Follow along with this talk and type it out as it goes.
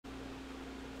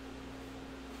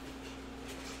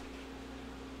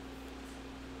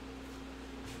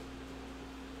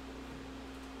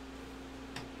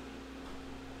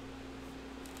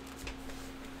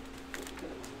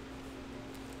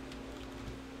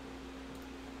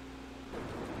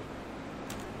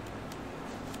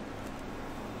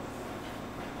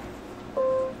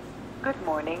Good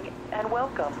morning and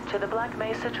welcome to the Black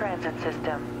Mesa Transit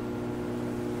System.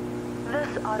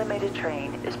 This automated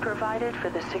train is provided for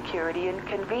the security and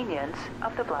convenience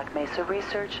of the Black Mesa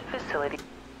Research Facility.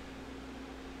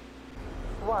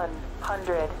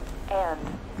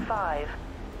 105.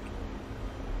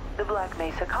 The Black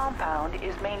Mesa compound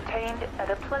is maintained at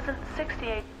a pleasant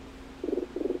 68.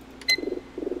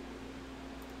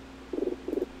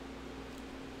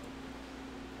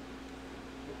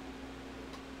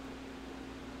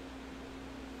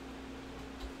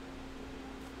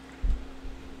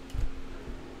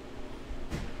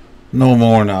 No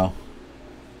more now.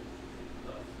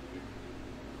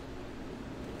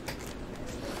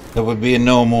 There would be a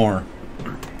no more.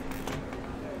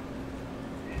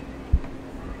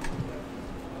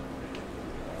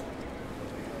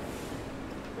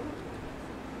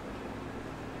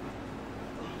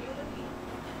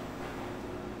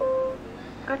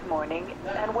 Good morning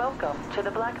and welcome to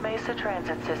the Black Mesa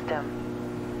Transit System.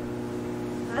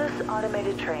 This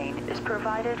automated train is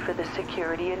provided for the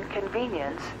security and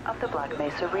convenience of the Black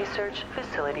Mesa Research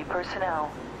Facility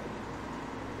personnel.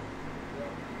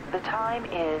 The time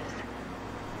is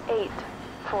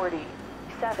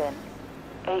 8:47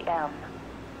 a.m.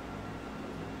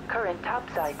 Current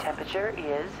topside temperature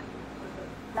is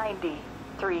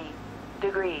 93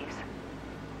 degrees,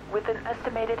 with an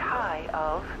estimated high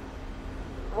of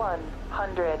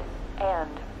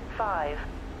 105.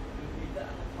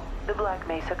 The Black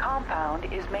Mesa compound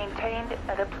is maintained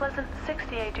at a pleasant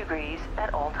 68 degrees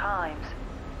at all times.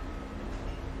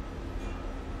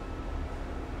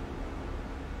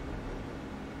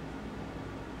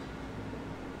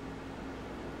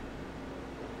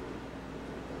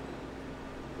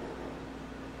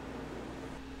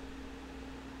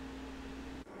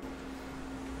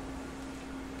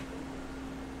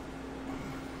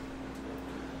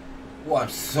 Well, I'm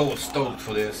so stoked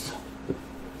for this.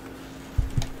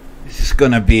 This is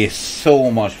gonna be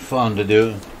so much fun to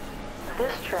do.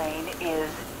 This train is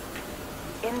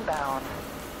inbound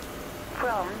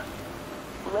from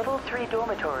level 3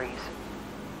 dormitories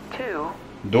to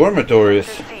Dormitories?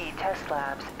 Sector C test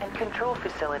labs and control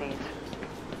facilities.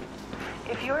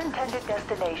 If your intended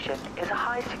destination is a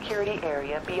high security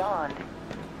area beyond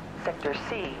Sector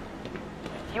C,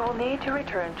 you will need to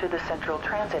return to the Central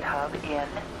Transit Hub in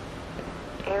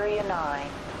Area 9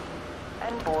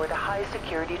 and board a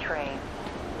high-security train.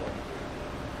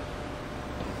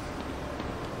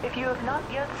 If you have not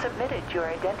yet submitted your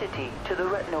identity to the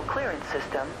retinal clearance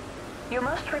system, you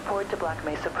must report to Black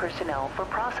Mesa personnel for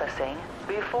processing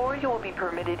before you will be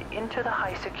permitted into the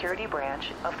high-security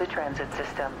branch of the transit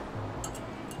system.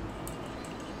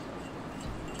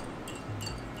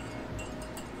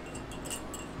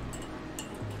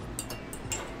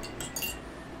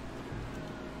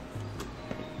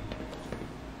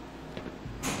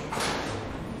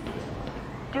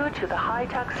 Due to the high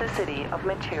toxicity of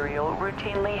material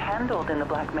routinely handled in the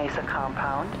Black Mesa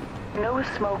compound, no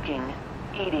smoking,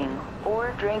 eating,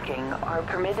 or drinking are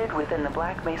permitted within the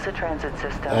Black Mesa transit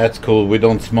system. That's cool, we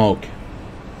don't smoke.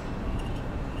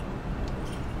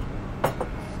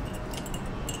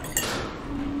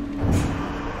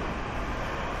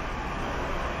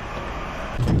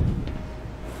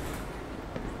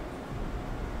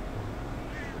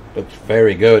 Looks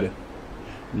very good.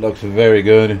 Looks very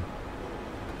good.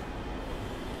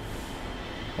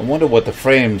 I wonder what the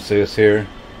frame says here.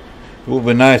 It would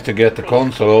be nice to get the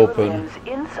console open.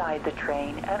 Inside the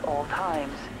train at all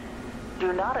times.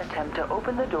 Do not attempt to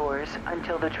open the doors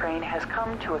until the train has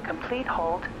come to a complete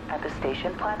halt at the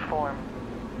station platform.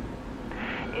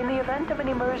 In the event of an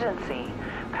emergency,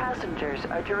 passengers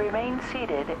are to remain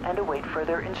seated and await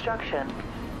further instruction.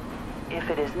 If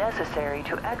it is necessary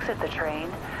to exit the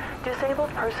train,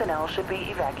 disabled personnel should be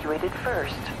evacuated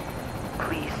first.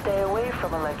 Please stay away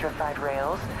from electrified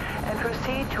rails and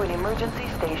proceed to an emergency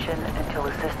station until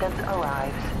assistance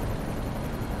arrives.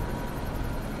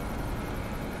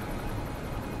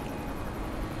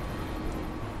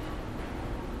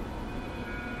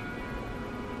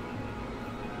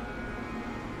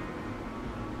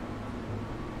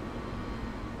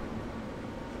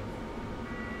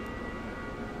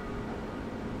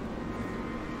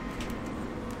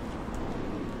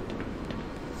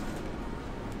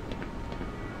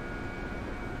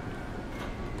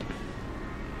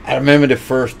 I remember the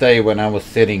first day when I was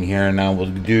sitting here and I was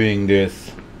doing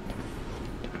this.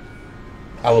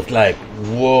 I was like,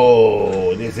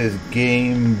 whoa, this is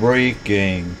game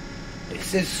breaking.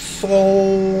 This is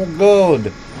so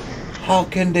good. How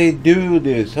can they do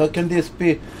this? How can this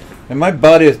be? And my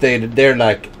buddies, they're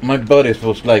like, my buddies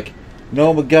was like,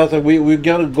 no, but guys, we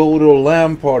gotta go to a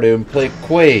LAN party and play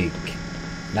Quake.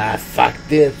 Nah, fuck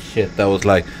this shit. I was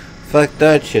like, fuck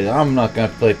that shit. I'm not gonna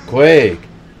play Quake.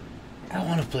 I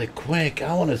want to play Quake.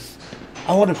 I want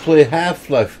to play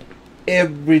Half-Life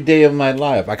every day of my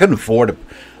life. I couldn't afford it.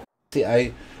 See,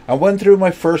 I went through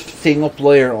my first single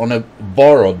player on a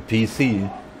borrowed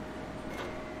PC.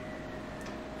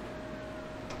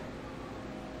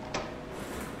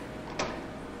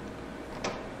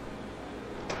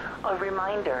 A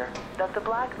reminder that the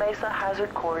Black Mesa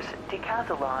Hazard Course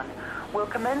Decathlon will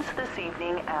commence this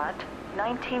evening at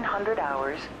 1900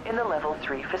 hours in the Level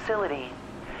 3 facility.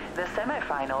 The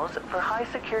semifinals for high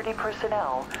security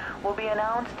personnel will be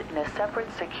announced in a separate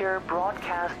secure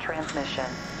broadcast transmission.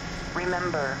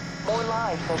 Remember, more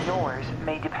lives than yours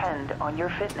may depend on your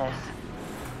fitness.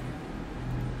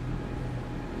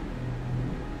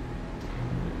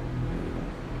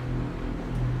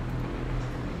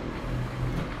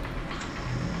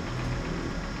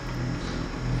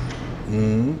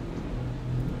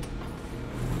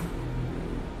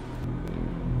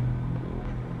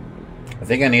 I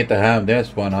think I need to have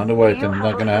this one, otherwise it's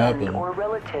not gonna happen. Or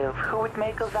relative who would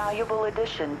make a valuable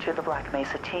addition to the Black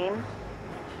Mesa team?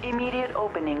 Immediate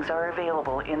openings are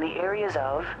available in the areas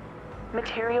of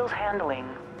materials handling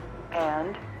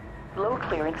and low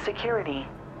clearance security.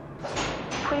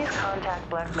 Please contact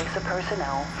Black Mesa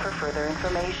personnel for further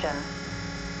information.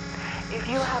 If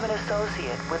you have an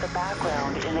associate with a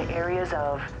background in the areas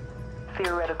of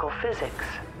theoretical physics,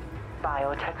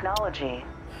 biotechnology,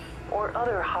 or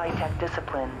other high-tech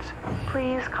disciplines,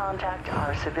 please contact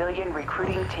our civilian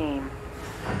recruiting team.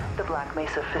 The Black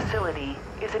Mesa facility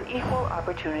is an equal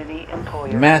opportunity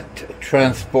employer. Mat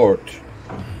transport.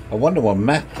 I wonder what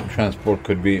mat transport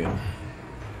could be.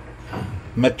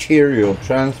 Material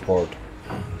transport.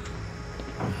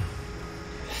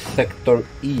 Sector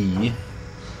E.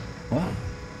 What?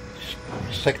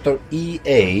 Sector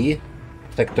EA.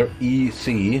 Sector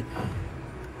EC.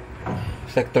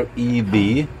 Sector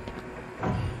EB.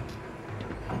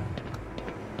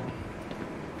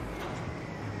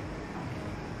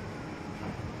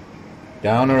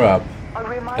 Down or up?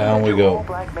 Down we go. All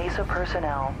Black Mesa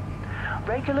personnel.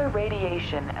 Regular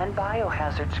radiation and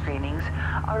biohazard screenings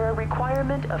are a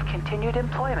requirement of continued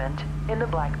employment in the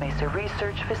Black Mesa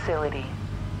Research Facility.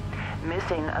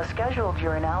 Missing a scheduled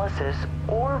urinalysis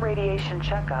or radiation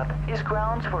checkup is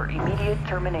grounds for immediate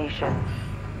termination.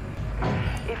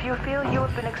 If you feel you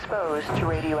have been exposed to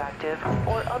radioactive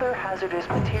or other hazardous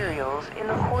materials in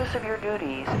the course of your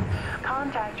duties,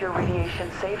 contact your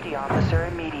radiation safety officer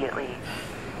immediately.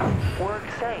 Work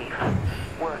safe.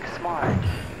 Work smart.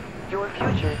 Your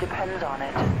future depends on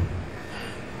it.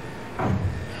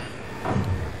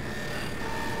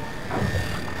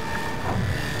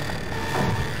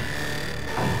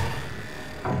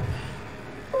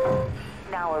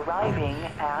 Now arriving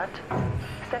at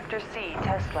Sector C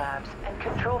test labs and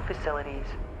control facilities.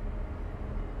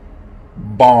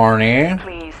 Barney.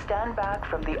 Please stand back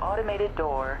from the automated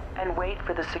door and wait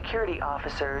for the security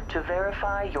officer to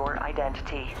verify your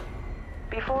identity.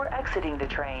 Before exiting the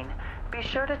train, be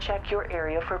sure to check your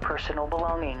area for personal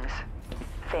belongings.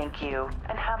 Thank you,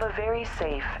 and have a very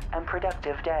safe and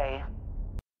productive day.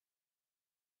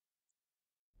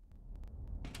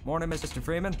 Morning, Mr.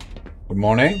 Freeman. Good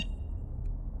morning.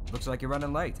 Looks like you're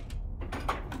running late.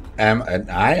 I'm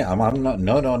not.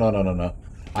 No.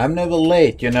 I'm never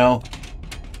late. You know.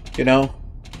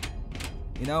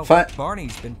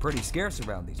 Barney's been pretty scarce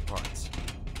around these parts.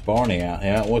 Barney,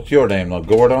 yeah. What's your name? No,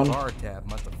 Gordon. Bar tab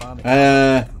must have found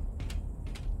it.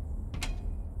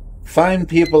 Fine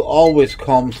people always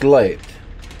comes late.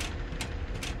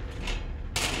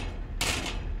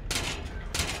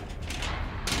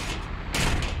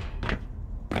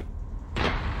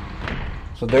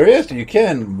 So there is, you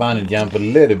can bunny jump a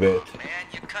little bit. Man,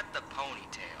 you cut the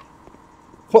ponytail.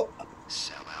 What?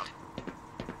 Sell out.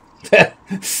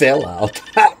 Sell out.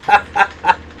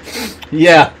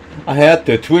 Yeah, I had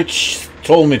to. Twitch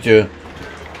told me to.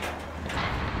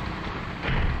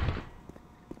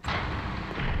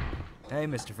 Hey,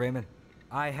 Mr. Freeman.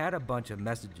 I had a bunch of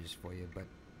messages for you, but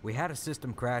we had a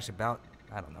system crash about,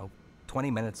 20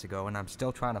 minutes ago, and I'm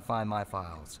still trying to find my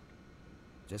files.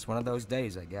 Just one of those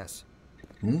days, I guess.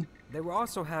 They were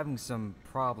also having some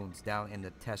problems down in the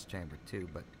test chamber, too,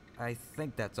 but I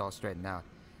think that's all straightened out.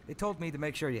 They told me to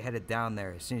make sure you headed down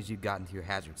there as soon as you got into your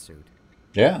hazard suit.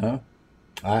 Yeah,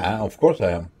 I of course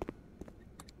I am.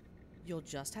 You'll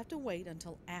just have to wait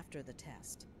until after the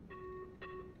test.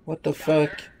 What the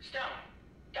fuck? Stone,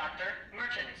 Dr.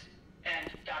 Mertens,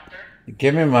 and Dr.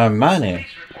 Give me my money.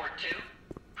 Please report to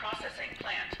processing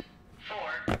plant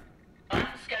for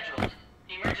unscheduled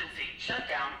emergency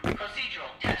shutdown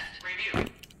procedural test review.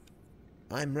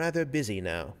 I'm rather busy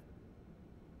now.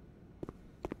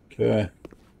 Okay.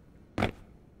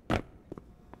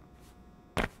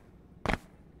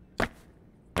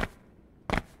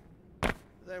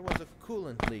 There was a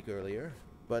coolant leak earlier,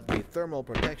 but the thermal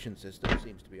protection system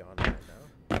seems to be online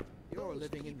now. You're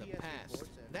living in the past.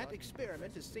 That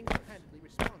experiment is single-handedly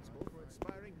responsible for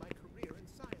inspiring my career in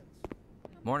science.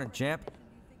 Morning, champ.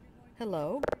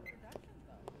 Hello?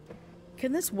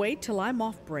 Can this wait till I'm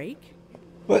off break?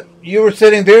 But you were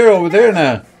sitting there over there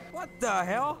now. What the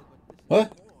hell?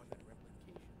 What?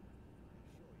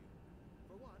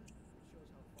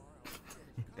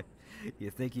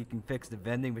 You think you can fix the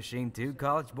vending machine too,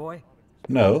 college boy?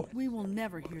 No. We will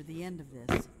never hear the end of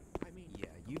this. Yeah,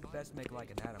 you'd best make like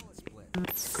an atom and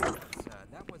split.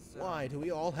 Why do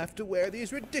we all have to wear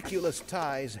these ridiculous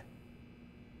ties?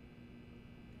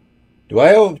 Do I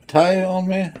have a tie on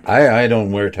me? I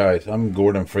don't wear ties. I'm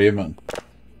Gordon Freeman.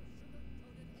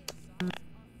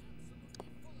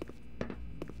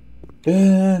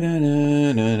 Da, da,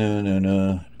 da, da, da, da,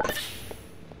 da.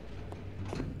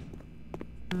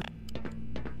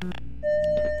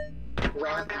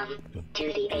 Welcome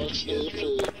to the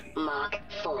HEV Mark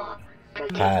IV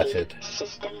Pass protective it.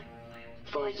 system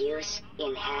for use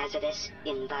in hazardous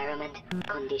environment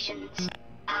conditions.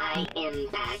 High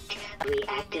impact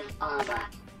reactive armor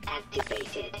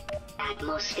activated.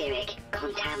 Atmospheric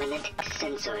contaminant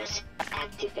sensors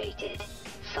activated.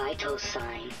 Vital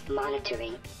sign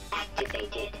monitoring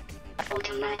activated.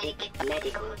 Automatic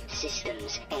medical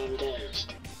systems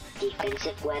engaged.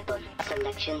 Defensive weapon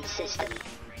selection system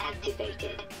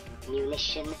activated.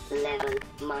 Munition level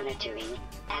monitoring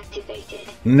activated.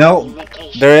 No,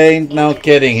 Communication there ain't no interface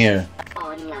kidding here.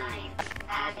 Online.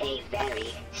 Have a very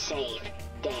safe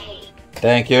day.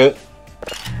 Thank you.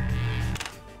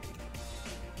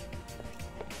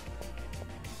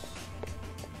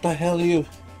 What the hell are you?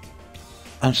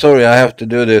 I'm sorry, I have to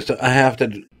do this. I had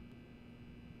to.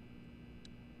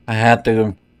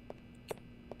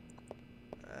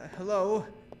 Hello?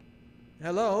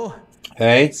 Hello?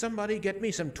 Hey? Can somebody get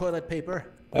me some toilet paper?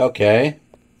 Okay.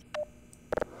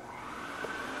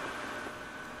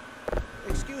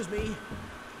 Excuse me.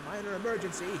 Minor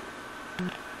emergency.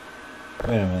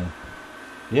 Wait a minute.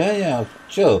 Yeah,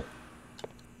 chill.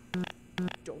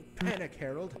 Don't panic,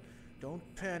 Harold. Don't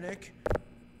panic.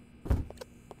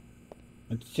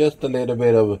 It's just a little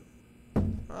bit of.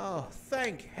 Oh,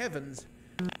 thank heavens.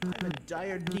 I'm in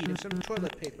dire need of some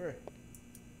toilet paper.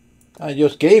 I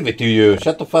just gave it to you.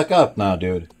 Shut the fuck up now,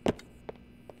 dude.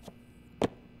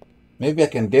 Maybe I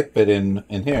can dip it in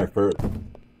here for.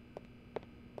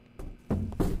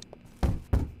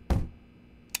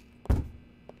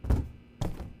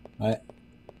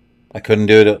 I couldn't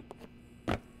do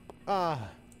it. Ah,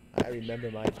 I remember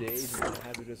my days in the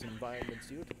hazardous environment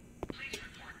suit.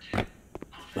 I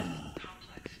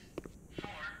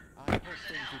hope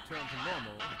things return to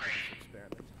normal after this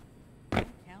experiment.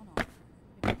 Count on it.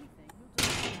 If anything, we'll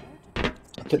just get more to do.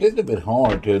 It's a little bit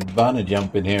hard to bunny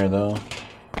jump in here, though.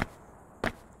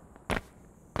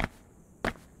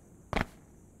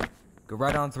 Go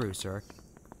right on through, sir.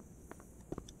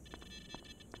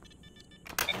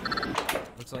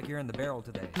 Looks like you're in the barrel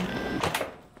today.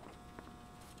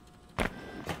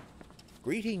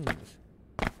 Greetings.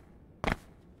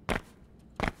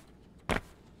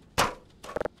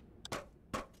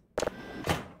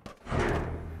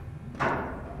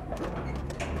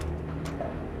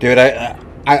 Dude,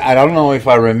 I don't know if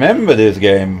I remember this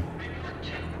game.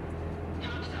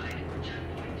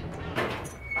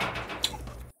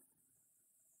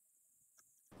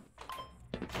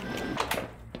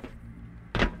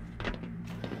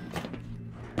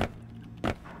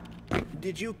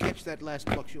 Did you catch that last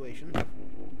fluctuation?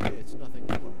 It's nothing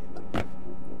to worry about.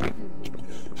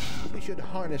 We should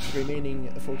harness the remaining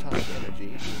photonic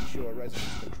energy to ensure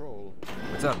resonance control.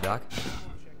 What's up, Doc? Check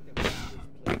the place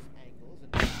angles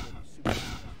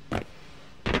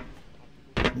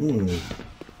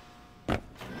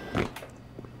and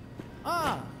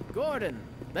Ah, Gordon,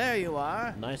 there you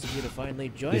are. nice of you to finally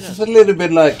join This us. is a little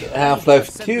bit like Half-Life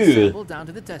Sent the 2. sample down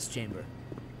to the test chamber.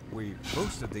 We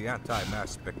boosted the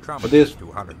anti-mass spectrometer But this- to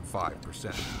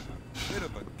 105%. Bit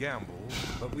of a gamble,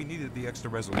 but we needed the extra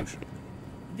resolution.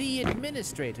 The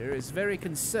administrator is very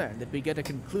concerned that we get a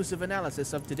conclusive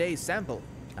analysis of today's sample.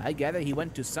 I gather he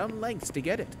went to some lengths to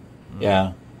get it.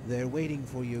 Yeah. They're waiting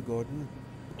for you, Gordon.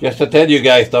 Just to tell you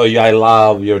guys, though, I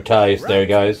love your ties there, Right.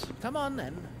 guys. Come on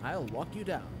then, I'll walk you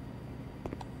down.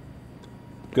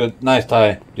 Good. Nice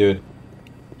tie, dude.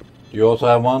 You also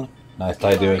have one? Nice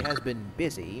tie, Eli dude. has been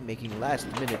busy making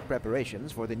last-minute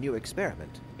preparations for the new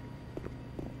experiment.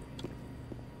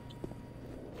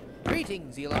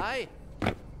 Greetings, Eli.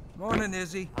 Morning,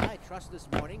 Izzy. I trust this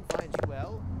morning finds you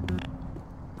well.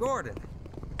 Gordon,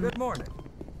 good morning.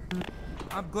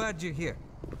 I'm glad you're here.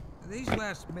 These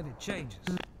last-minute changes,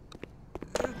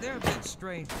 they're a bit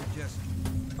strange to just...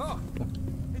 Oh,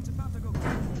 it's about to go...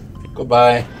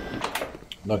 Goodbye.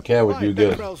 Don't care what Why, you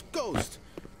get. Becquerel's ghost!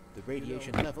 The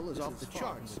radiation level is off the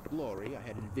charts. Glory I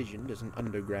had envisioned as an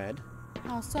undergrad.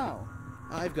 How so?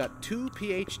 I've got 2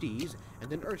 PhDs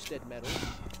and an Ørsted medal.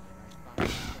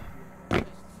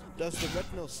 Does the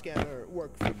retinal scanner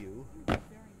work for you?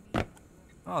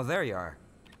 Oh, there you are.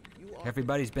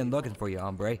 Everybody's been looking for you,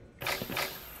 hombre.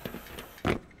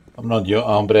 I'm not your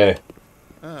hombre.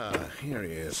 Ah, here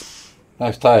he is.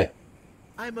 Nice tie.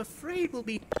 I'm afraid we'll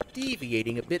be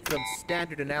deviating a bit from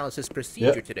standard analysis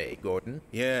procedure Yep. today, Gordon.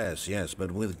 Yes,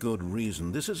 but with good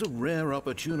reason. This is a rare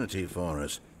opportunity for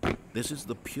us. This is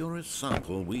the purest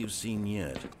sample we've seen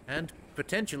yet. And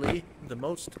potentially the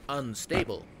most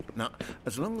unstable. Now,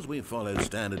 as long as we follow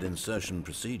standard insertion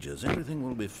procedures, everything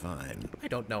will be fine. I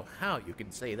don't know how you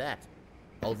can say that.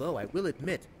 Although I will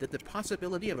admit that the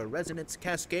possibility of a resonance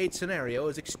cascade scenario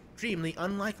is extremely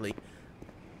unlikely.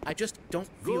 I just don't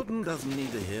feel... Gordon doesn't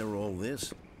need to hear all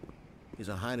this. He's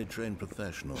a highly trained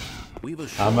professional. We've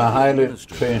assured I'm a the highly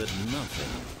administrator trained- that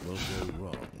nothing will go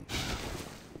wrong.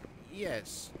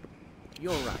 Yes,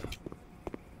 you're right.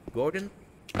 Gordon,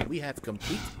 we have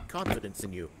complete confidence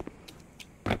in you.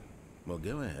 Well,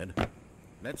 go ahead.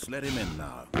 Let's let him in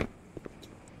now. Do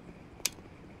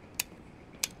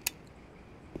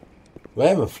I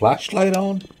have a flashlight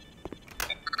on?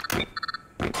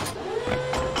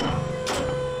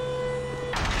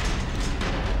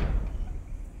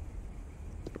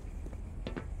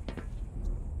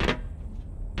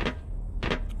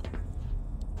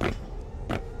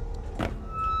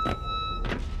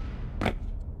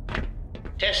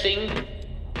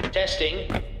 Testing.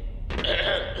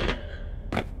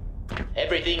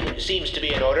 Everything seems to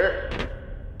be in order.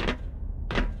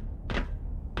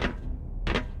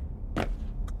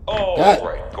 God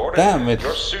Right, Gordon. damn it.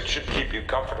 Your suit should keep you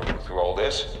comfortable through all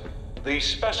this. The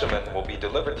specimen will be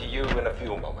delivered to you in a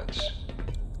few moments.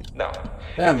 Now,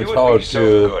 Damn, if it's you would hard be so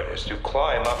to- good as to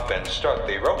climb up and start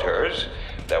the rotors,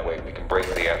 that way we can bring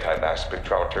the anti-mass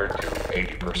spectrometer to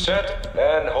 80%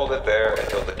 and hold it there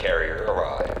until the carrier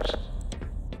arrives.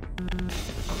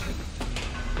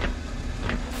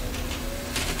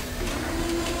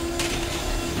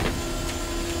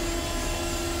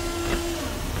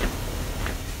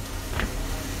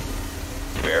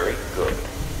 Very good.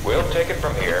 We'll take it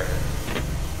from here.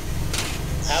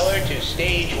 Power to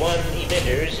stage 1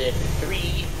 emitters in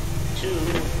 3, 2,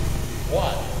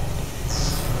 1.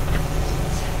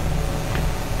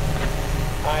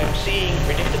 I'm seeing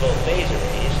predictable phase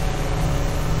arrays.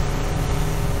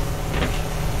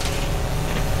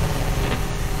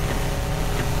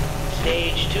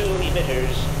 Stage 2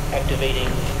 emitters activating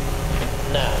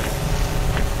now.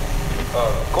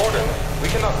 Gordon, we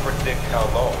cannot predict how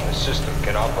long the system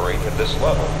can operate at this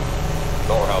level,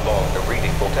 nor how long the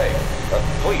reading will take.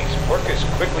 Please, work as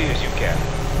quickly as you can.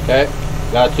 Okay,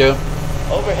 got you.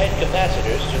 Overhead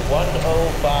capacitors to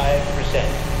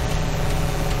 105%.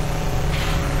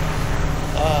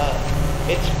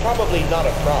 It's probably not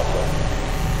a problem.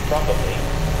 Probably.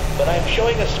 But I'm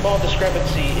showing a small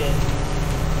discrepancy in...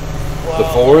 well, The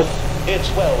fourth?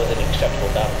 It's well within acceptable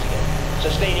bounds again.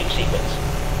 Sustaining sequence.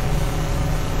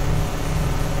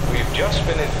 We've just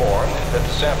been informed that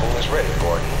the sample is ready,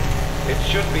 Gordon. It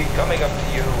should be coming up to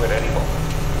you at any moment.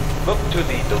 Look to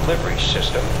the delivery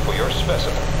system for your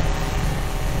specimen.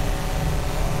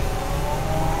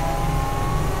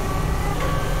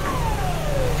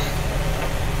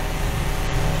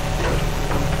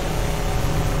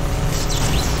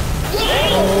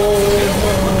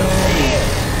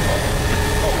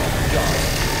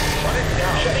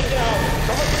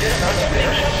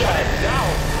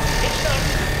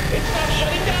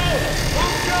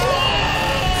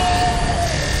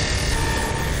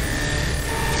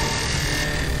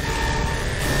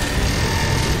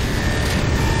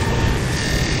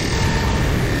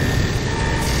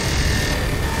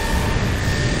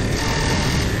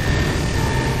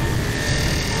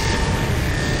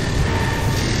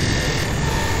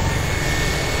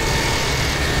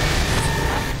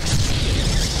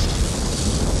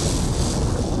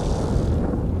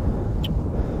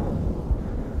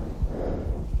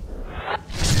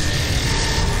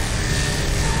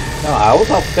 No, I was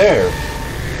up there.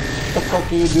 What the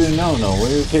fuck are you doing now? No,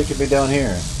 where are you taking me down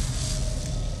here?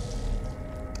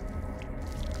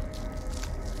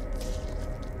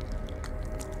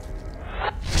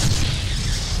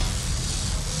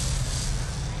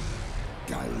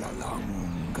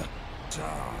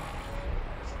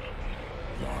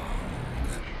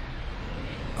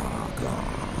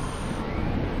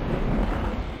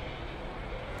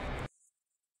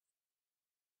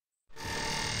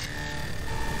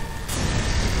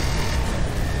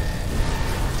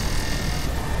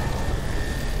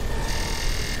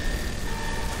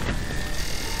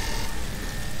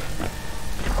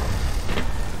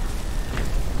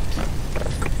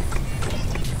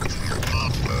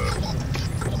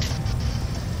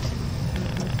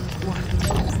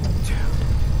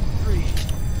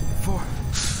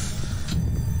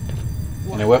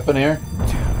 weapon here. 2,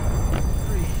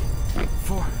 3,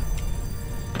 4.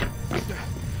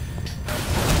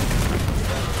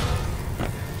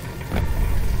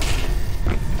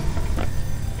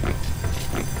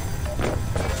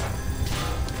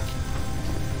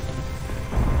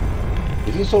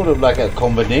 This is sort of like a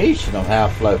combination of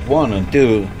Half-Life 1 and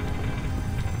 2.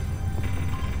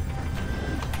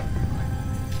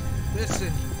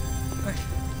 Listen, I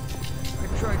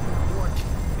tried to warn you.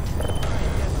 I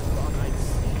never thought I'd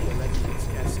see elections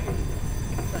cascade,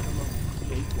 let alone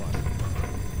create one.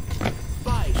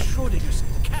 By Schrodinger's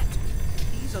cat,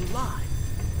 he's alive.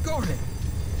 Gordon!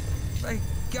 Thank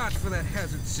God for that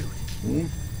hazard suit.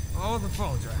 All the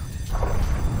phones are out.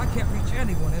 I can't reach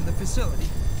anyone in the facility.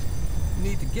 We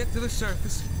need to get to the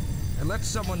surface and let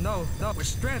someone know that we're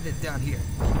stranded down here.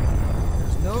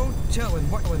 There's no telling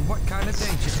what kind of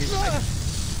danger it is.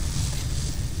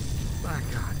 My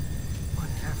God, what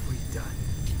have we done?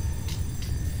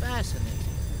 Fascinating.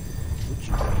 Would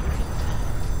you?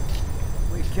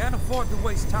 We can't afford to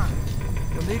waste time.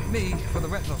 You'll need me for the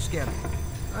retinal scanner.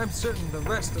 I'm certain the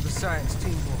rest of the science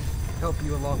team will help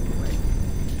you along the way.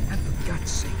 And for God's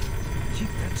sake, keep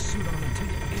that suit on until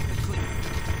you get the clear.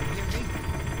 You hear me?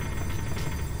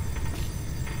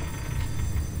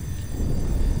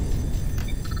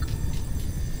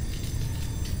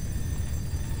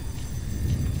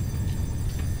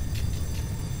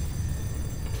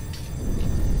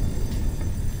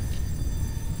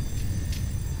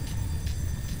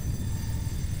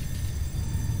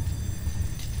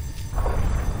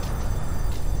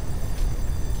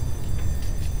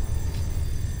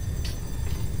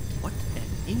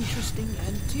 Interesting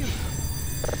anterior.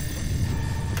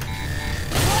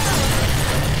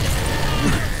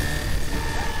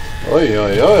 Oi,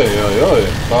 oi, oi, oi, oi.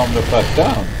 Calm the fuck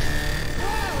down.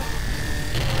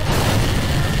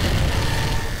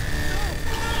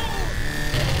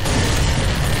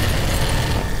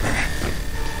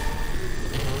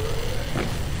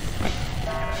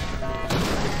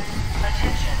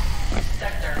 Attention,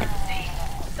 Sector D,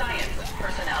 Science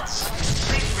personnel.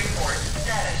 Please report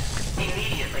status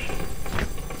immediately.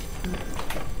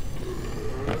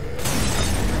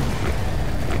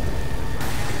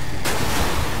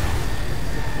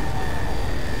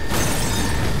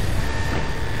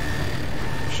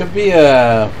 Should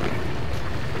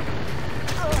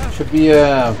be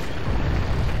a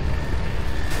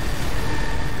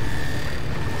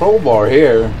crowbar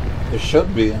here. There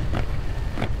should be.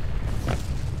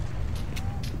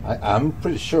 I'm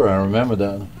pretty sure I remember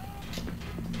that.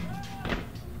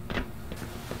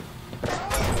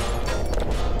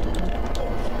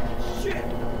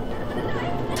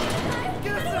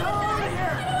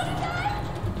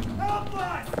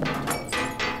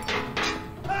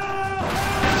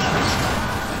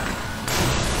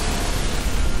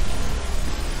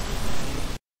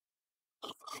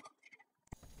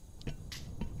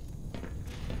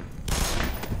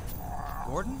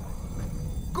 Gordon?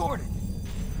 Gordon!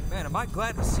 Man, am I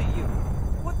glad to see you.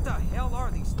 What the hell are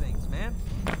these things, man?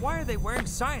 Why are they wearing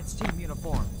science team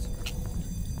uniforms?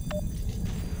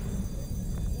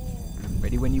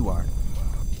 Ready when you are.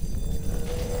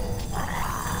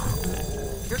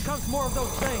 Here comes more of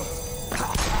those things.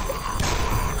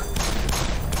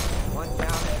 One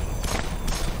down.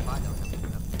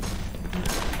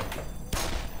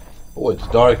 Oh, it's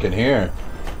dark in here.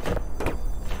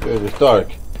 Good, it's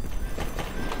dark.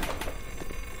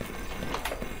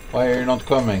 Why are you not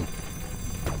coming?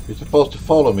 You're supposed to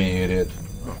follow me, you idiot.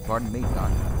 Oh, pardon me, Doc.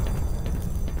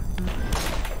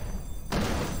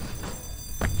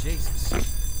 Jesus,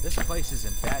 this place is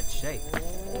in bad shape.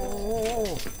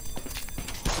 Ow!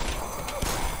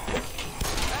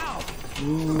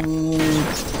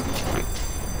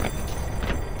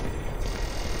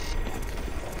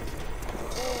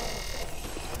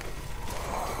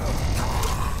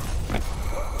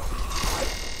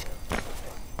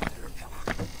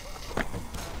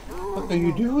 What are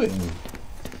you doing?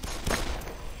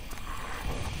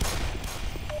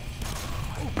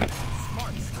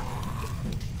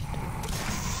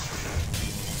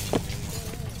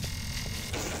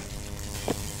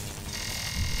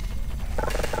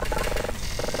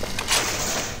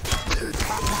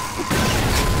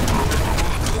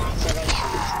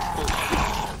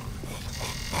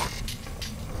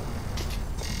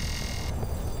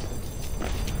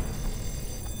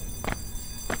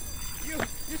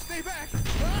 You stay back.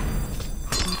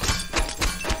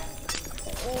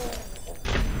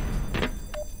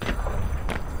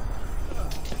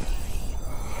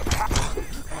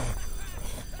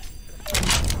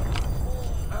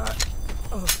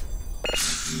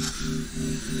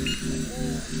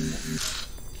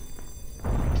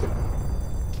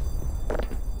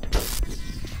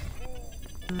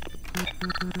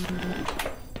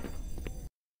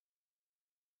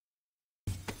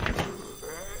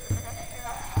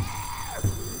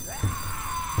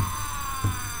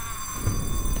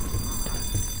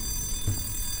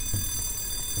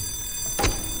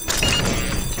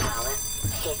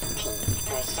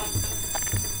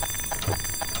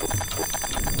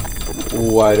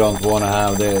 Ooh, I don't want to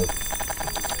have this.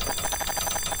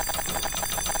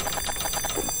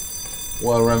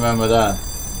 Well, remember that.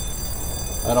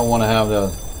 I don't want to have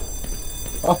that.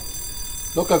 Oh,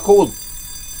 look how cool.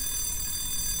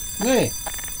 Hey.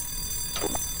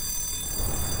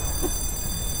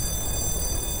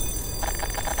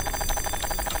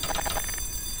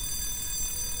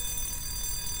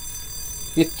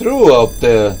 He threw up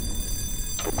there.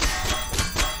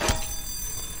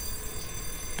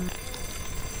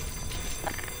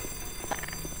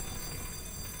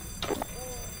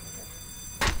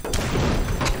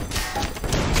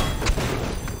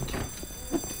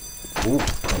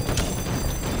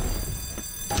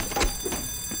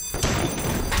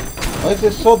 Why is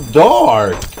it so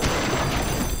dark?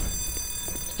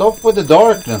 Stop with the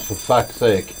darkness, for fuck's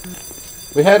sake.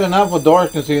 We had enough of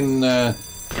darkness in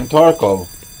Tarkov.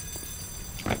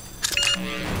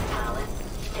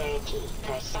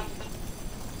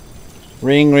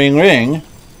 Ring, ring, ring.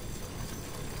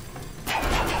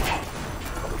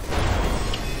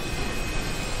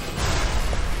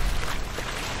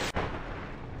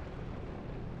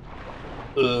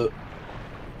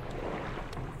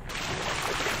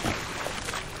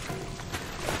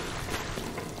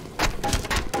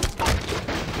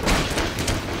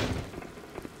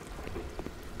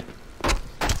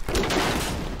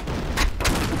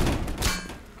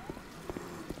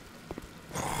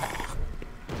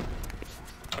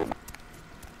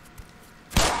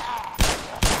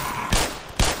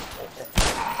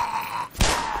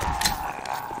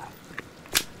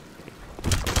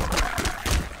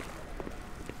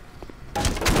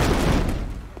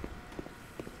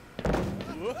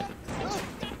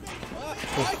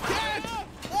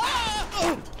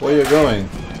 Where are you going?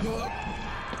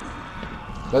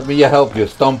 Let me help you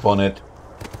stomp on it.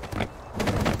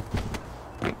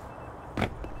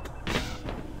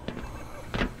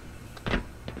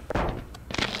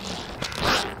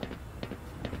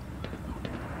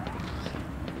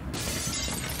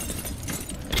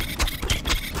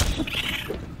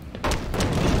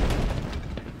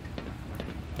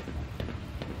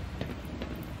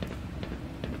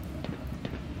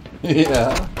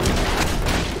 Yeah.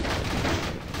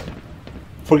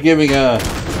 For giving a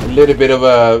little bit of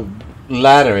a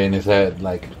ladder in his head,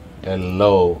 like,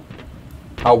 hello,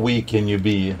 how weak can you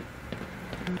be?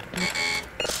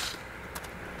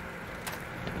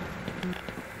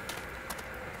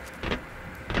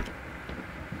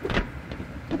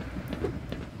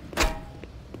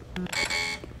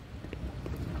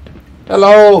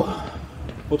 Hello,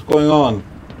 what's going on?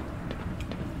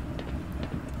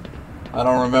 I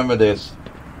don't remember this.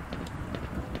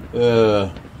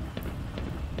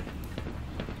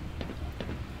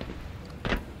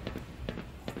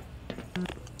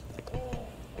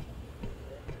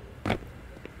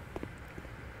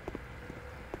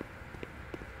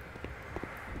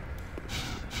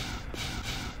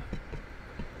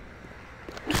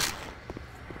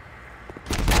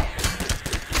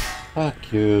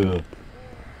 Fuck you.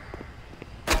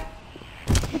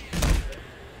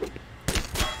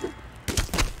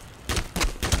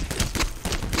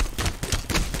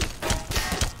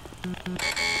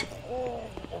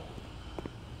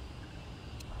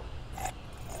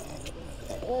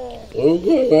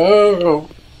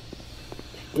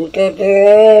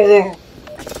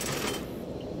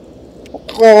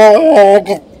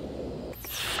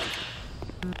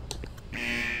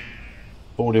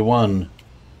 $41.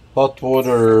 Hot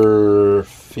water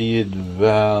feed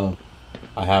valve.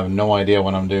 I have no idea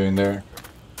what I'm doing there.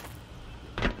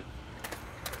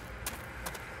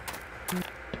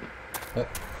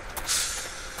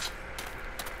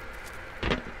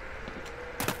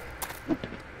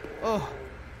 Oh,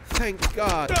 thank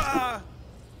God.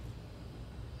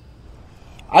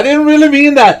 I didn't really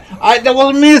mean that. That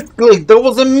was a misclick. That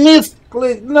was a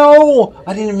misclick. No,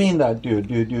 I didn't mean that, dude.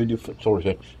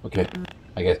 Sorry. Okay,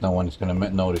 I guess no one is gonna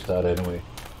notice that anyway.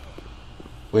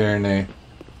 We're in a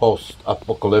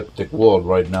post-apocalyptic world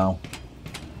right now.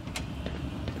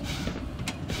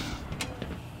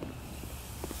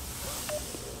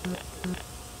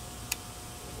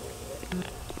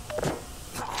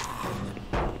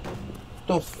 What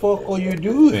the fuck are you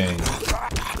doing?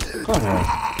 Come on.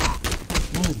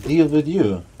 I'll deal with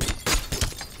you.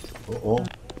 Uh-oh.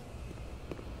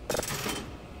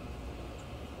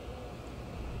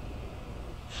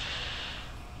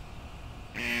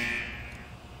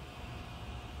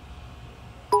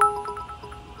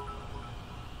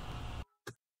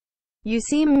 You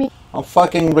see me? I'm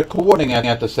fucking recording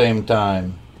at the same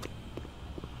time.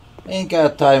 Ain't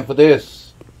got time for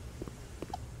this.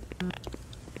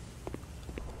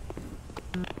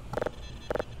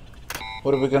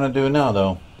 What are we gonna do now,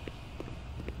 though?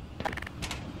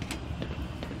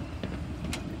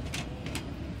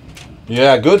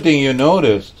 Yeah, good thing you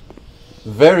noticed.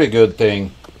 Very good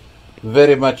thing.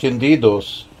 Very much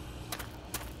indeedos.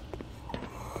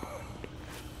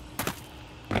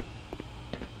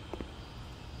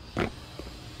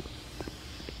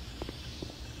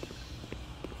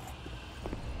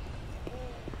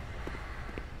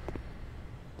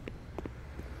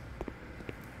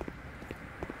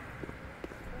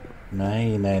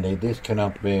 Nej, this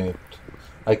cannot be it.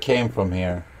 I came from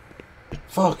here.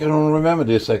 Fuck, I don't remember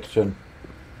this section.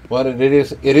 But it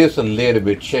is a little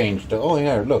bit changed. Oh,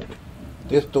 here, look.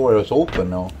 This door is open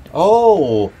now.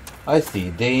 Oh, I see.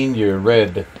 Danger,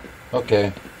 red.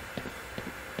 Okay.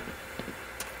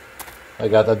 I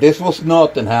got that. This was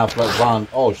not in Half-Life 1.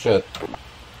 Oh, shit.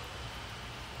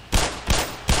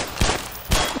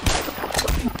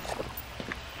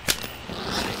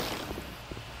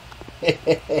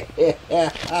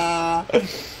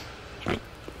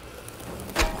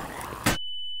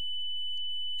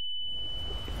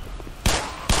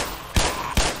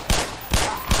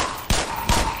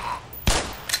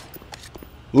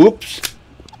 Oops.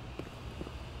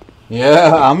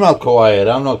 Yeah, I'm not quiet.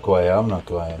 I'm not quiet. I'm not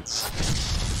quiet.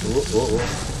 Ooh, ooh, ooh.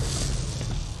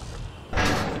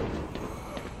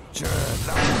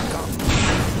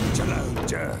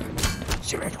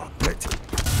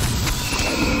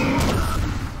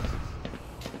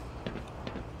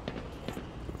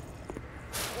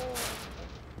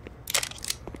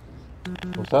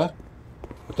 What's that?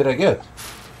 What did I get?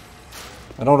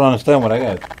 I don't understand what I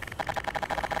got.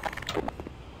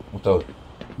 What the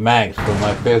mags for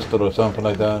my pistol or something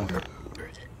like that?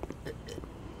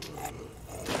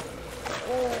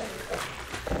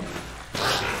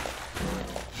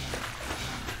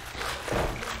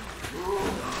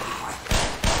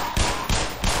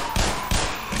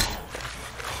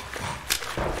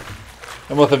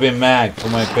 It must have been mag for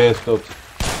my pistols.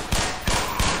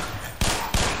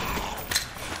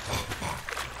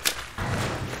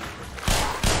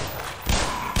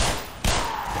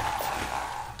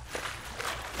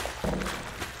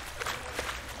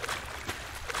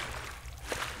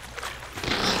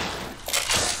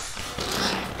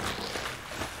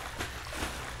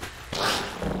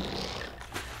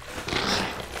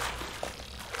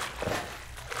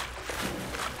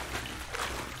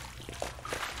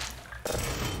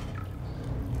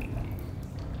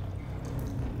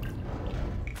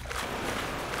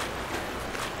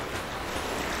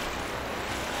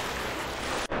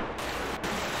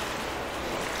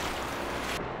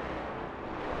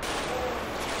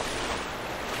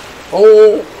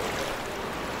 Oh!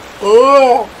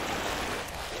 Oh!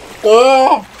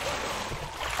 Oh!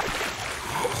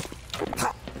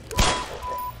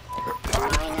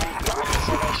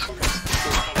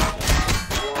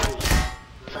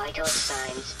 Vital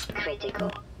signs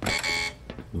critical.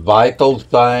 Vital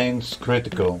signs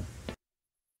critical.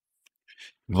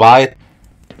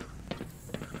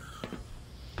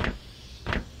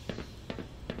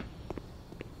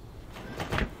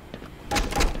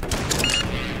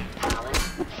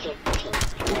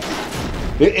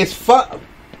 It's fun.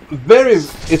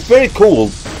 It's very cool.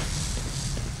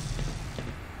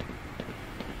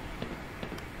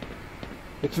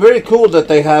 It's very cool that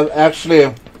they have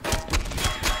actually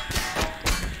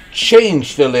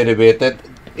changed a little bit. That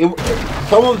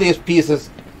some of these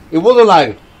pieces, it wasn't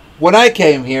like when I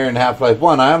came here in Half-Life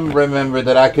 1. I remember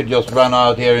that I could just run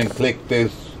out here and click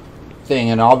this thing,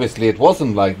 and obviously it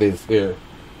wasn't like this here.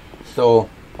 So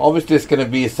obviously it's gonna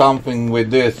be something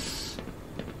with this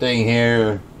thing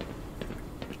here,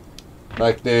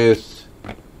 like this.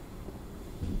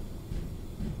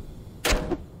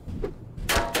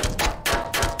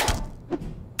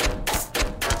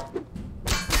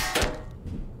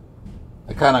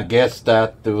 I kind of guessed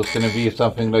that there was going to be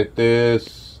something like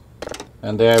this,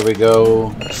 and there we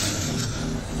go.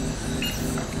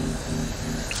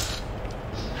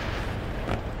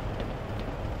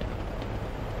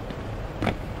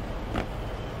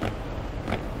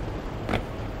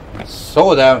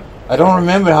 So damn, I don't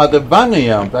remember how the bunny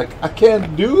jumped. I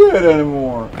can't do it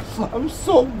anymore. I'm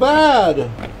so bad.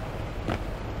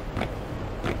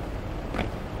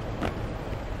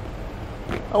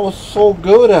 I was so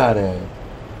good at it.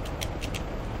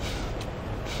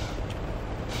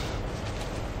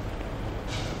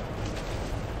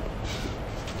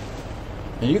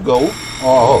 Here you go.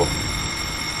 Oh.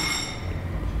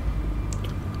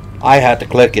 I had to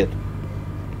click it.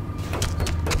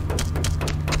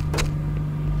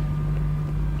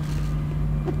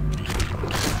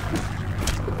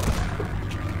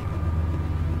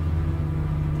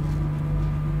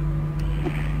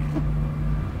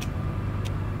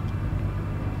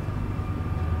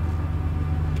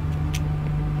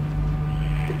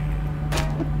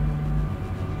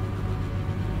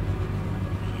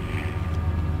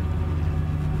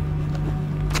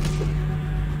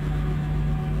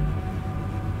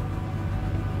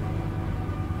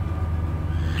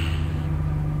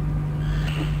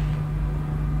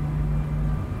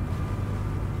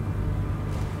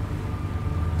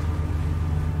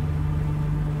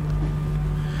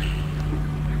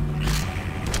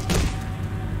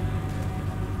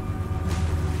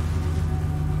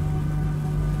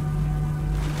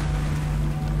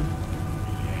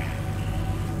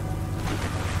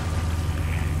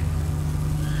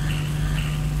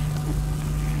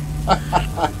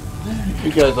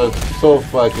 You guys are so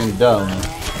fucking dumb.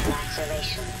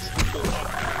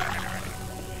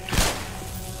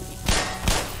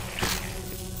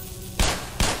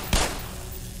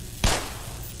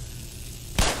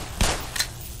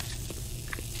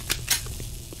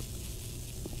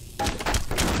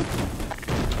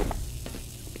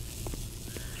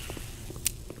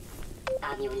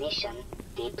 Ammunition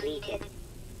depleted.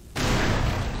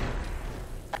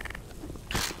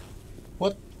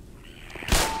 What?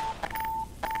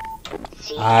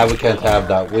 Ah, we can't have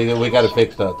that. We gotta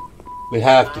fix that. We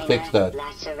have to fix that.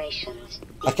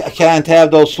 I can't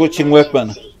have those switching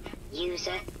weapons.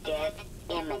 User death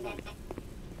imminent.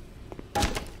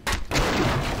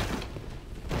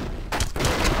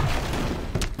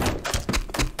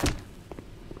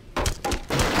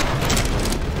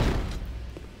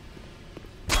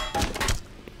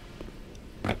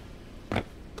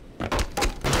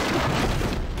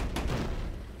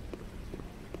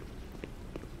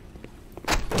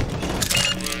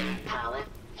 Power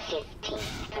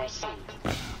 15%.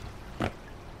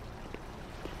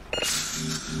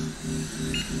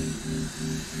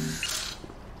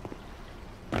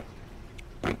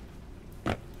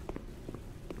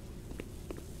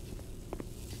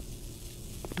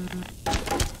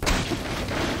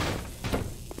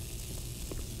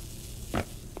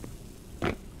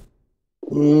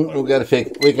 We gotta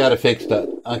fix that.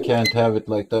 I can't have it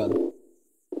like that.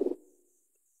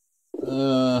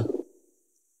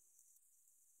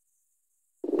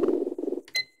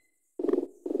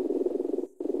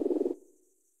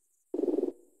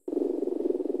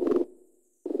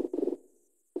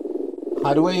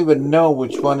 How do I even know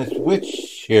which one is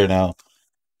which here now?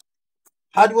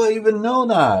 How do I even know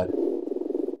that?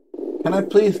 Can I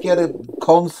please get a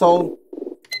console?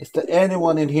 Is there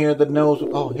anyone in here that knows?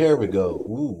 Oh, here we go.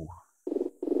 Ooh.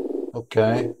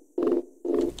 Okay.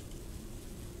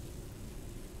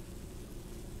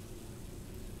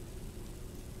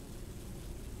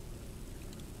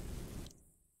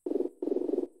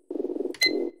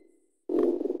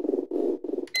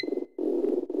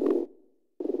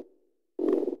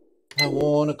 I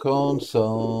want a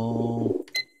console.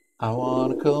 I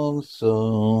want a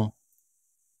console.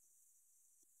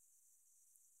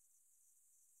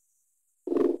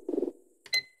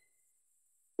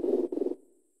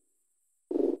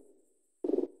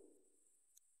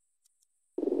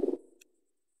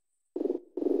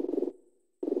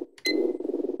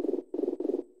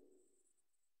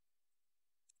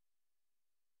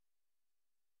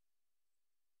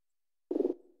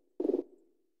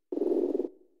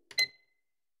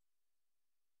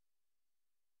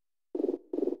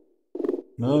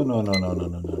 No, no, no, no, no,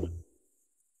 no, no.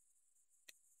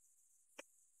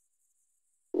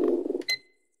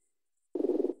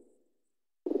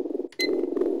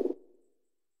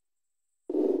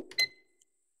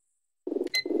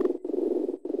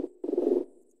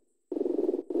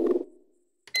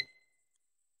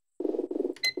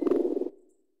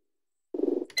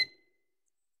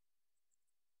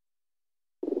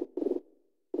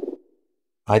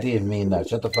 I didn't mean that.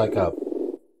 Shut the fuck up.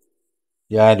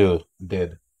 Yeah, I do.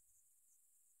 Did.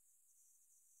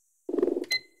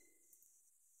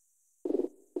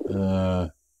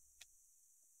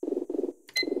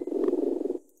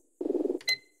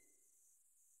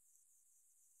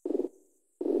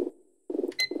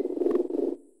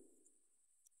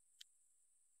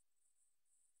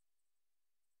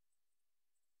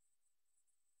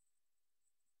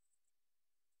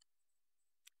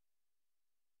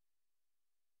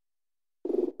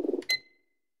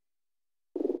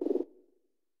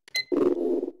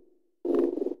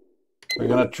 We're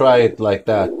gonna try it like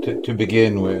that to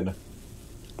begin with.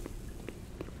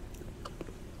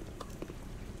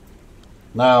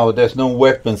 Now there's no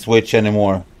weapon switch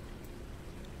anymore.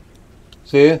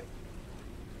 See?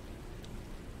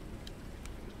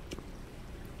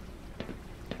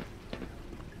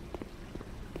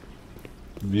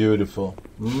 Beautiful.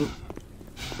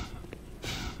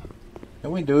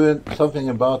 Can we do something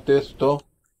about this though?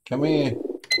 Can we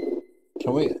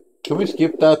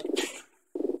skip that?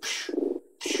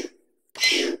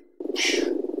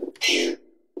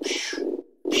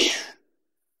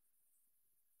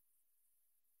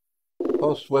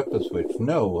 Post weapon switch.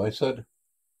 No, I said.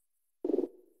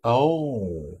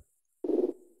 Oh.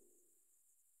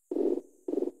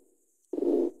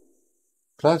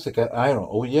 Classic iron.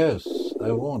 Oh yes,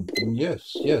 I want.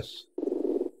 Yes, yes.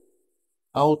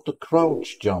 Auto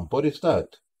crouch jump. What is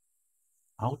that?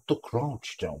 Auto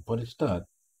crouch jump. What is that?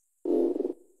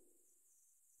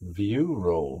 View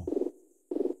roll.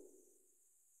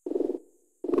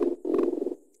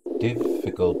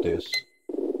 Difficulties.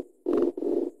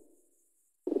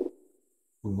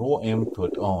 Raw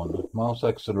input on. Mouse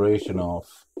acceleration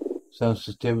off.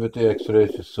 Sensitivity,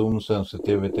 acceleration, zoom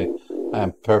sensitivity. I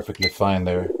am perfectly fine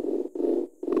there.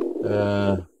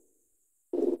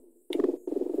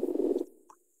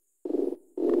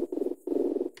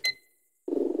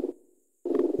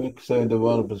 Quick save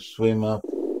developers swim up.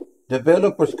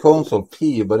 Developers console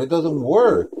P, but it doesn't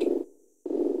work.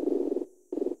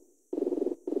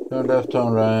 Turn left,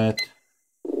 turn right.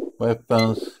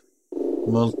 Weapons.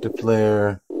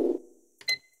 Multiplayer.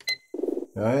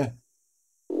 Okay.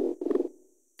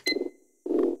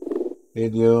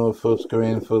 Video, full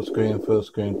screen, full screen, full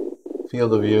screen.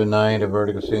 Field of view 90,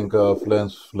 vertical sync off,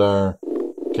 lens flare.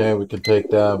 Okay, we can take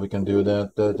that, we can do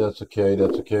that. That's okay,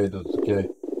 that's okay, that's okay.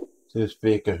 See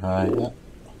speaker high. Yeah.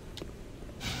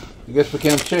 I guess we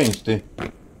can't change the...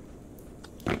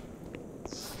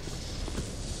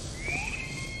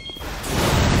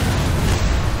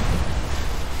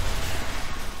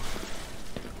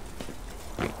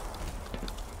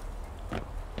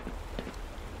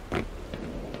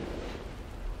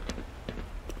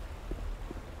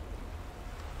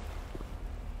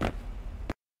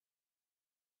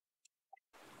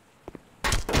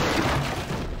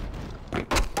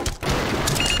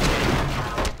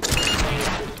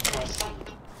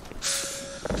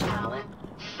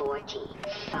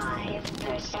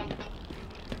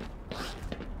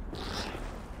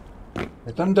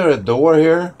 Isn't there a door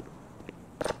here?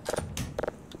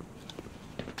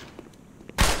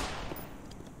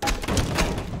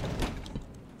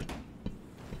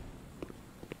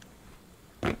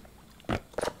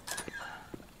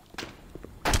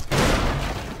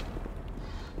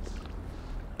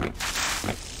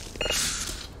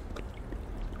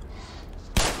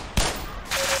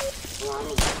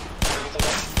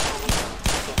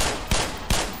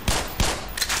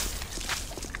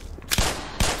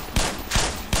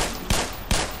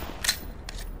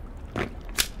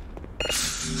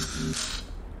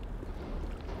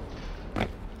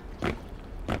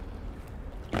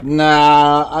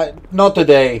 Nah, not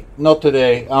today. Not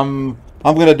today. I'm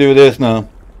gonna do this now.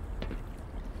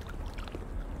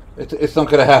 It's not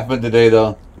gonna happen today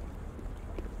though.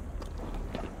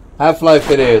 Half-Life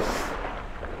it is.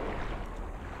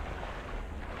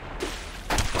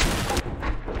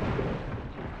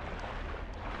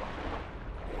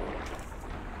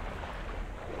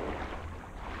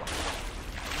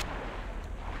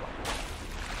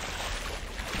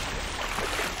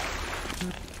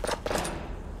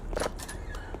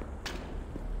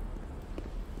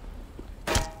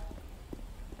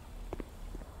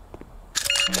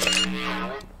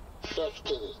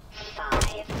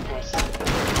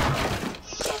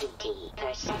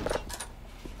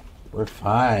 We're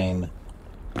fine.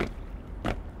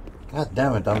 God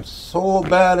damn it, I'm so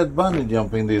bad at bungee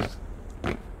jumping this.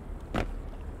 God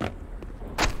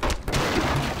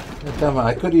damn it,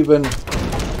 I could even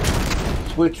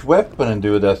switch weapon and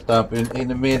do that stuff in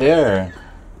the mid-air.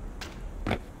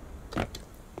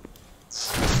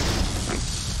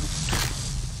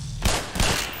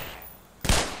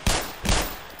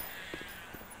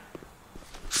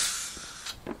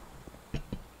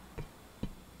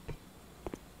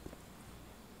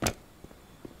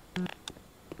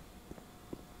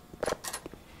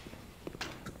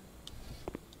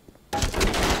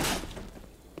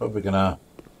 Probably gonna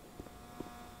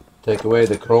take away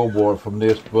the crowbar from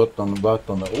this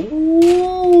button.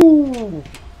 Ooh!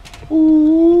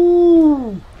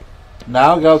 Ooh!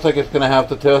 Now Galzac is gonna have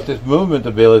to test his movement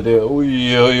ability. Ooh.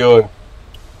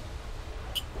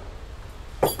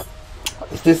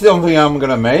 Is this something I'm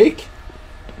gonna make?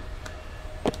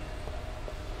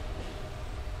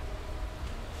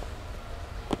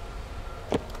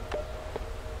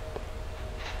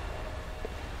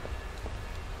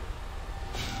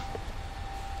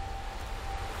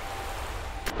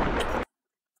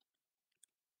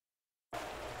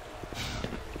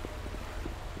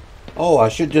 Oh, I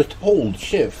should just hold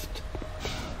shift.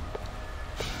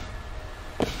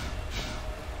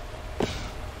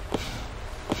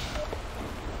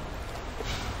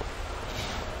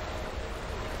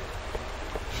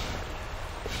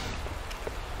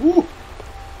 Woo.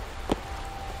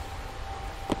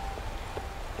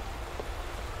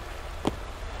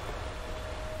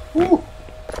 Woo.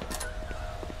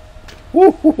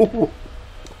 Woo.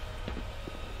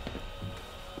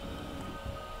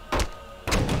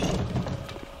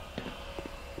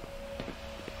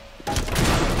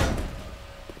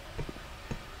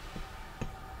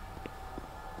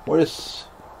 It's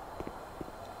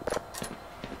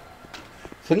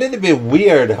a little bit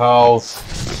weird how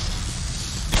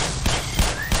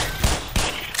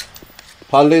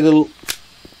little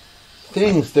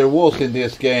things there was in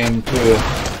this game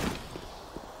to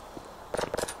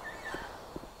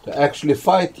to actually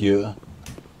fight you.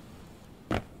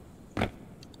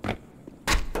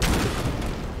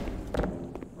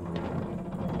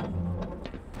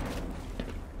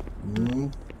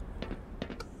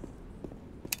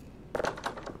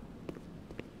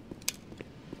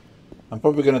 I'm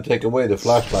probably gonna take away the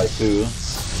flashlight too.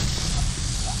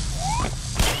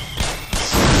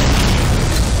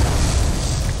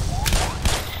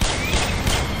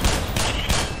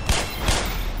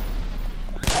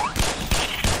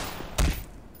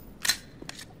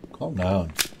 Calm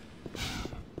down.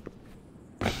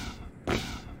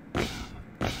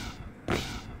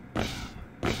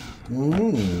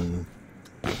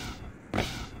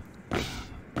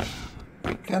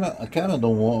 I kinda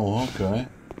don't want. Okay.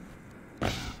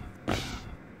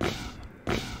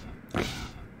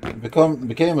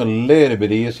 Became a little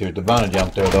bit easier to bunny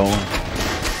jump there though.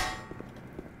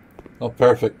 Not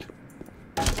perfect.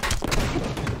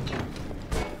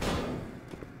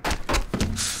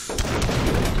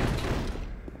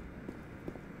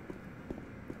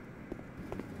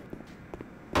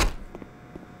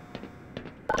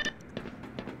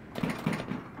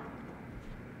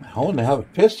 I only have a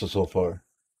pistol so far.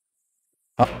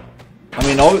 I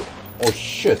mean, oh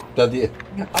shit! I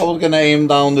was gonna aim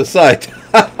down the sight.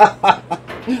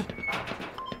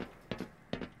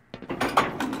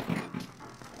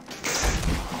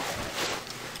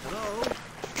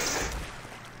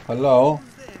 Hello.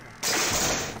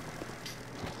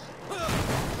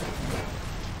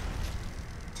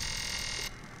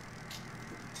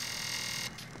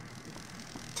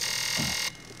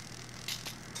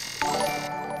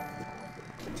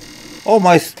 Oh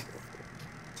my!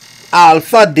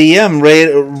 Alpha DM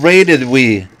raided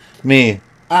me.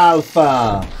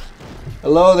 Alpha.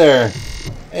 Hello there.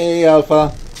 Hey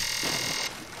Alpha.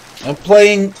 I'm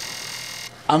playing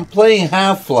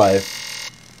Half-Life.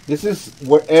 This is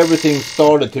where everything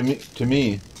started to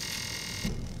me.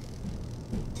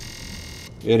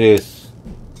 It is.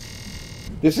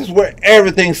 This is where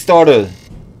everything started.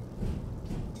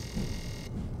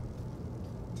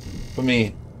 For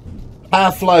me.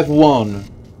 Half-Life 1.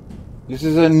 This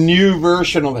is a new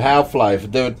version of Half-Life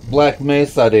that Black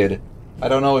Mesa did. I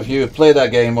don't know if you played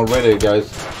that game already, guys.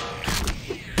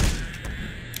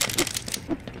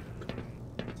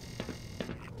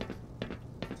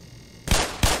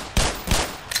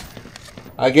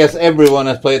 I guess everyone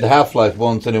has played Half-Life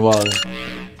once in a while.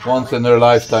 Once in their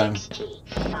lifetime.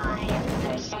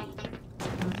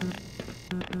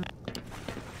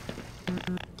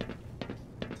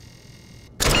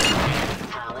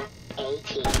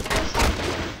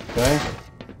 Okay.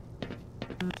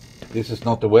 This is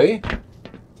not the way.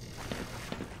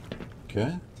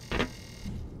 Okay.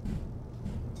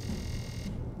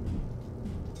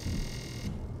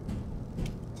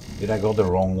 Did I go the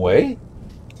wrong way?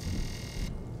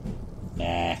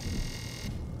 Nah.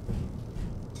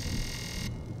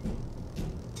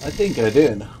 I think I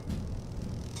did.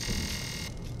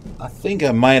 I think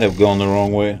I might have gone the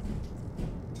wrong way.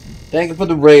 Thank you for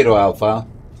the radio, Alpha.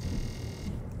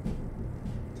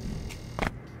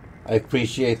 I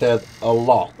appreciate that a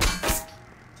lot.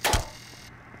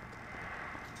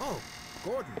 Oh,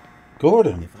 Gordon.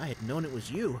 Gordon? If I had known it was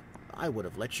you, I would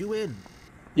have let you in.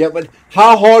 Yeah, but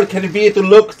how hard can it be to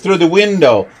look through the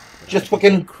window? But just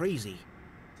fucking crazy.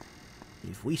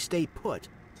 If we stay put,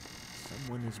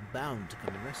 someone is bound to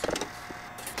come and rescue us.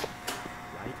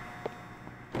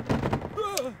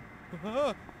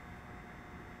 Right?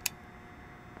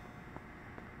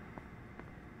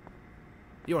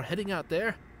 You're heading out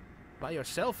there? By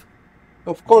yourself?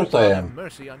 Of course I am.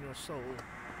 Mercy on your soul.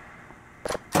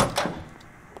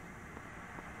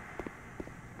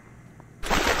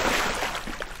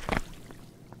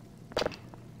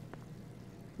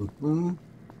 I'm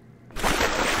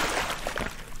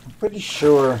pretty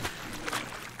sure.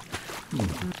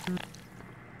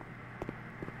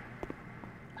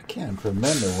 I can't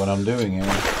remember what I'm doing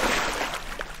here.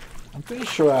 I'm pretty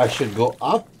sure I should go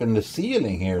up in the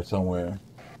ceiling here somewhere.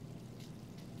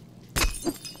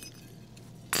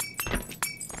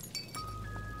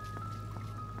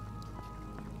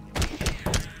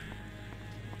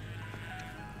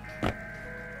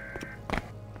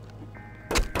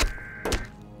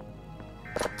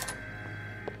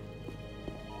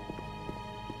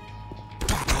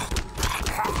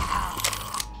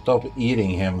 Stop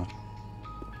eating him.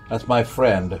 That's my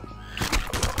friend.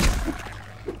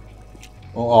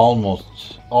 Oh,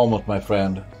 almost my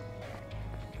friend.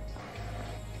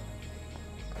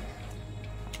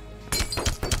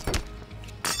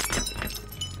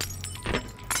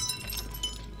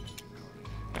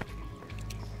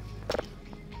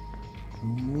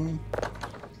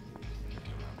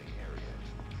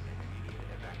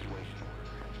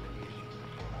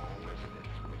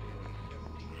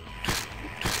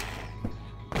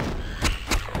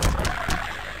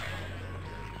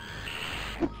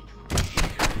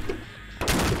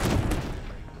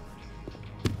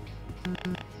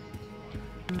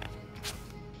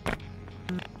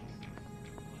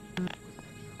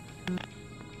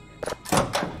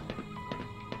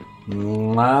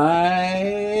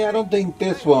 I don't think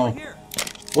this one.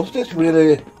 Was this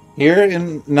really here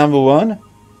in number 1?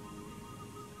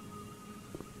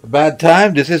 A bad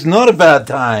time? This is not a bad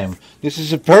time. This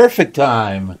is a perfect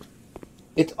time.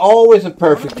 It's always a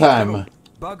perfect time.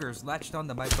 Buggers latched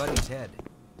onto my buddy's head.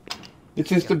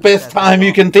 This is the best time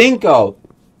you can think of.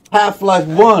 Half-Life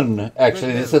 1.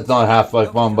 Actually, this is not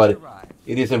Half-Life 1, but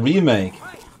it is a remake.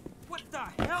 What the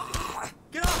hell?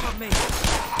 Get off of me!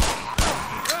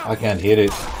 I can't hit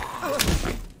it.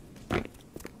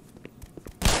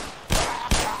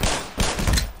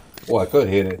 Oh, I could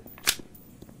hit it.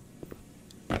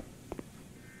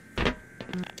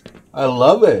 I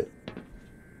love it.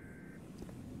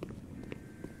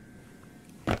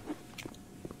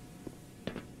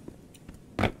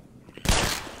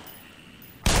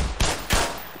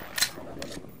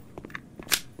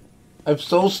 I'm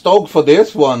so stoked for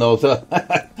this one also.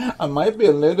 I might be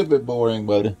a little bit boring,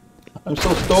 but I'm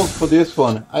so stoked for this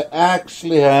one. I'm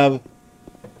actually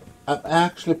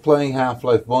playing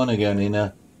Half-Life 1 again in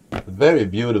a very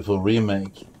beautiful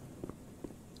remake.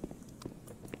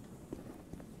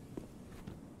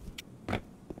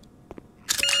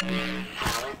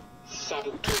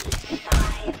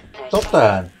 Stop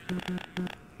that.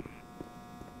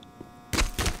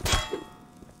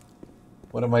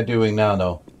 What am I doing now,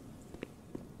 though?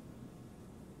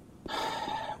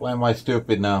 Why am I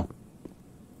stupid now?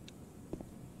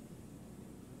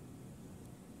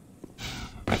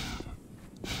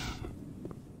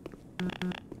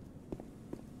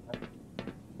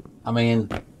 I mean...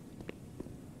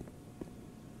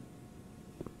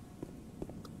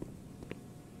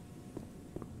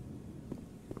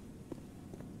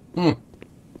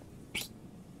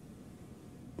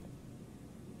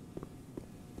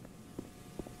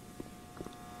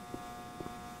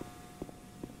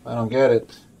 I don't get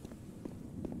it.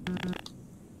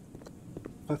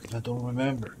 Fuck, I don't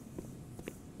remember.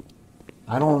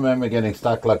 I don't remember getting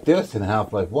stuck like this in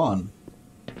Half-Life 1.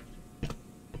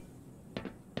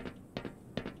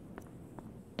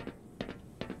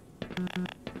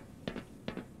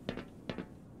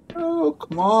 Oh,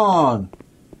 come on.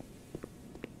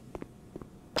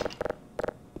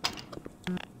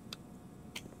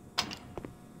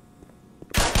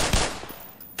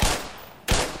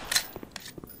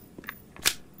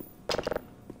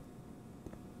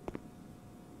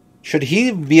 Should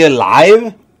he be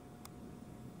alive?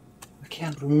 I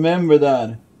can't remember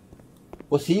that.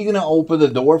 Was he gonna open the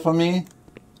door for me?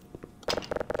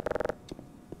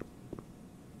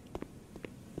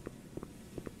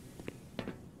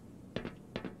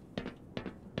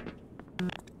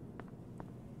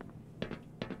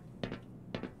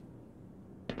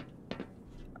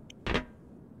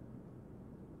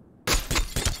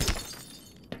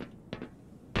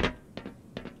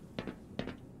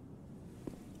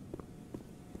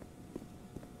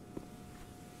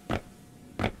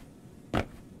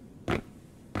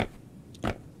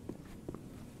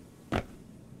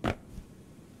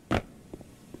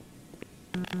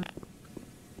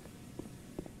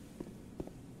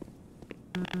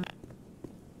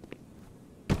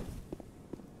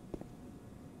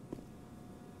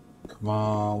 Come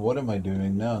on, what am I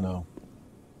doing now, though?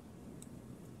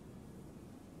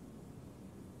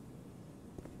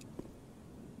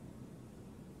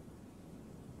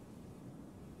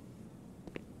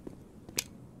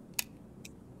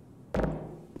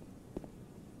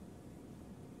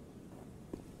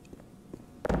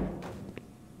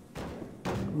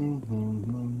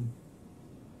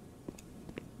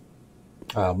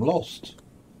 I'm lost.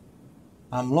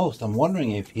 I'm lost. I'm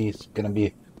wondering if he's gonna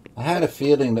be. I have a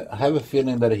feeling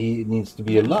that he needs to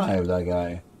be alive. That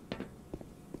guy.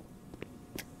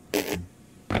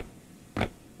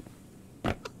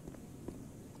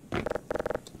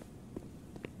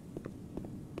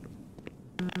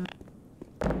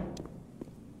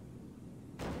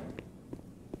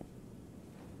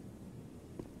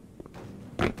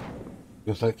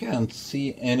 Because I can't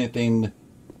see anything.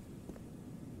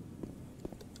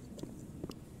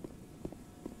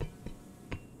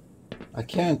 I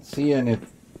can't see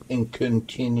anything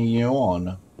continue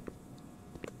on.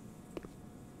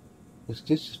 Because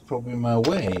this is probably my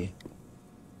way.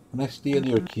 Can I steal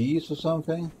your keys or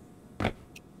something?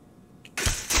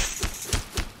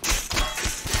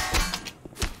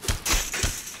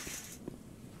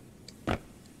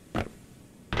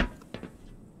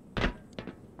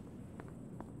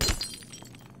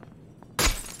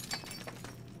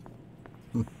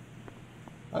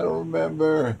 I don't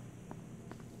remember.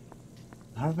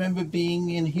 I remember being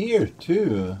in here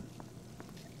too.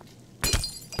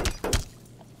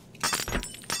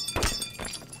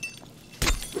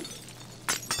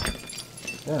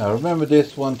 Yeah, I remember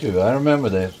this one too. I remember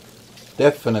this.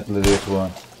 Definitely this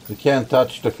one. We can't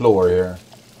touch the floor here.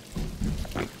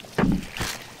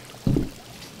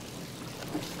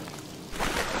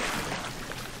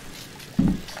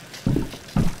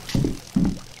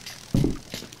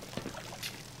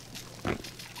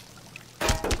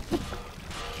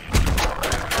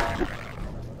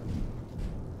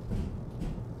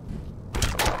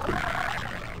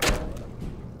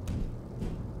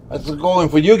 How's it going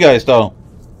for you guys though?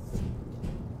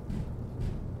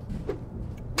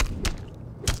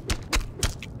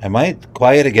 Am I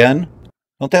quiet again?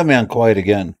 Don't tell me I'm quiet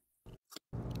again.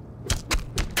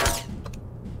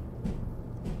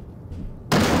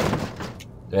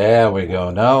 There we go.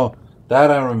 Now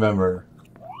that I remember.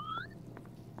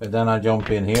 And then I jump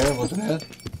in here. What's that?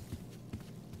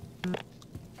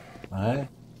 Alright.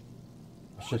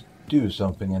 I should do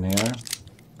something in here.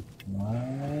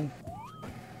 Alright.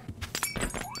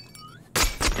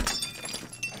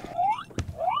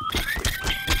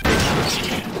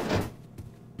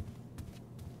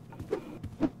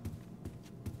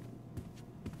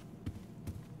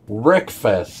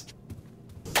 Wreckfest.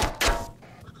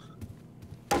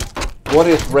 What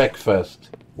is Wreckfest?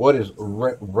 What is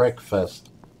Wreckfest?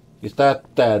 Is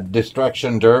that that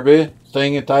Destruction Derby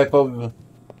thing, type of?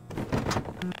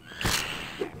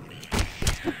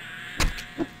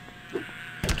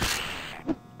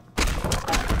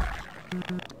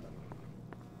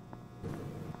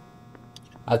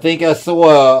 I think I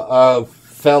saw a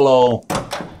fellow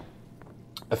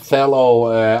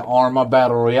Arma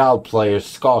Battle Royale player,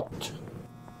 Scott,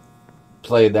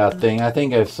 played that thing. I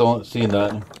think I've seen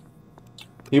that.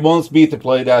 He wants me to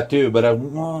play that too, but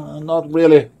I'm not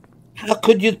really. How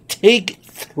could you take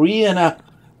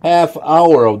 3.5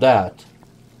 hours of that?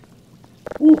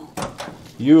 Whew.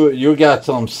 You got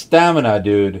some stamina,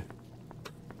 dude.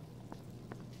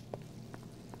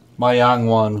 My young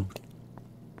one.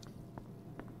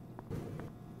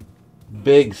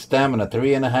 Big stamina,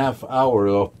 3.5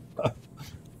 hours.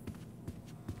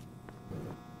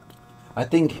 I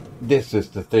think this is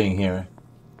the thing here.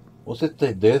 Was it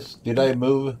this? Did I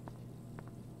move?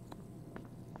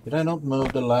 Did I not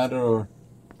move the ladder? Or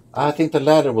I think the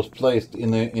ladder was placed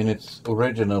in its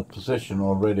original position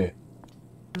already.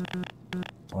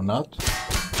 Or not?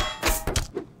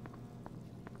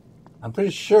 I'm pretty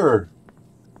sure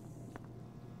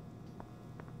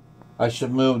I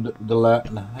should move the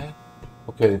ladder.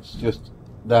 Okay, it's just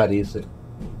that easy.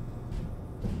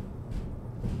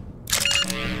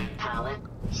 Power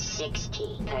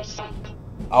 60%.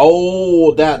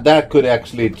 Oh, that could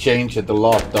actually change it a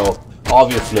lot, though.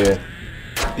 Obviously.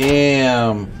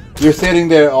 Damn. You're sitting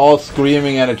there all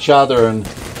screaming at each other and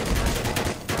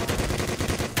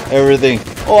everything.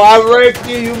 Oh, I raped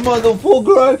you, you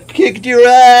motherfucker! I kicked your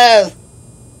ass!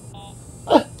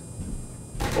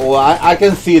 Oh, I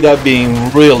can see that being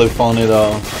really funny,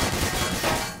 though.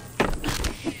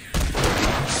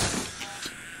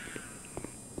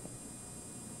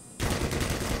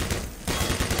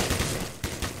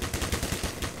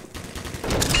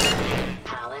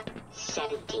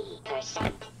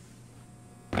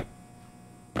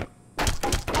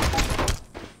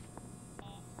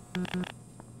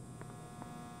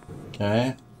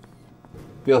 Okay.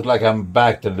 Feels like I'm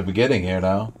back to the beginning here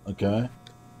now. Okay.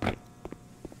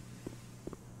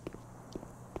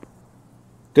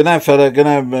 Good night, fella. Good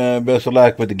night. Best of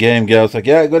luck with the game, Galzac.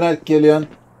 Yeah, good night, Killian.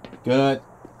 Good night.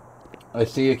 I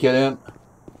see you, Killian.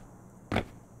 I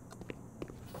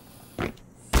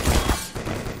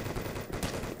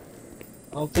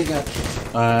don't think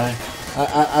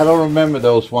I don't remember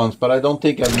those ones, but I don't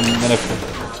think I'm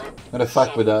gonna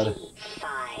fuck with that.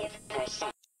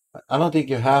 I don't think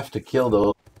you have to kill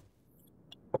those.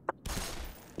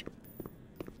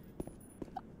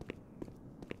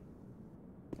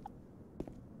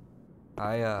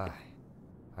 I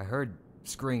heard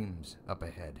screams up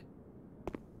ahead.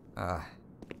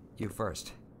 You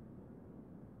first.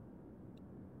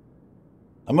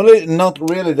 I'm not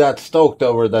really that stoked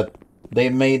over that they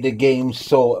made the game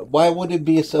so... Why would it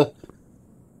be so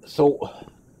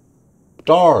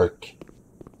dark?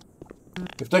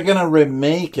 If they're gonna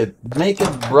remake it, make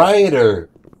it brighter.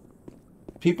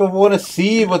 People want to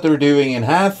see what they're doing in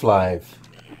Half-Life.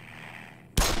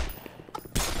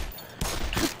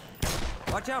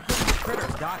 Watch out for these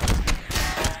critters, Doc.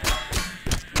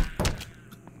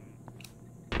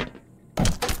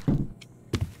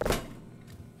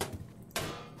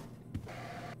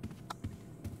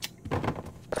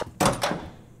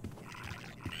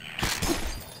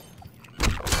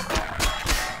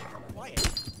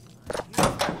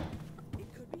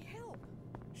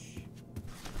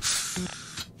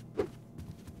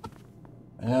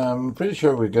 I'm pretty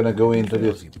sure we're gonna go into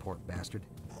this. You poor bastard.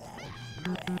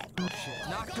 Oh shit,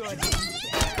 not good.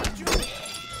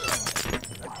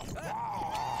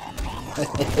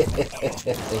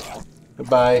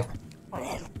 Goodbye.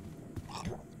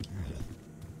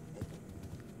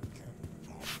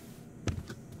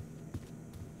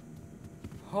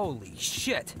 Holy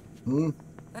shit!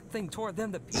 That thing tore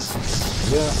them to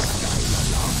pieces. Yeah.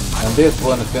 And this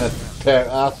one is gonna tear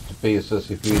us to pieces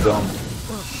if we don't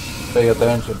pay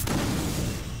attention.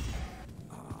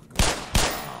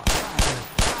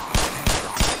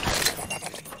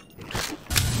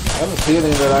 I have a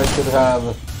feeling that I should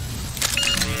have...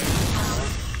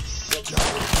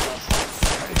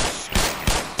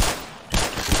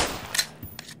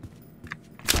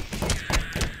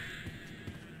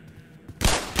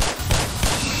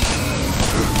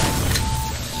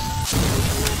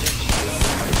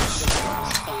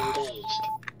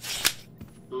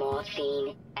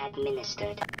 Morphine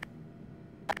administered.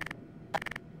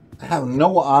 I have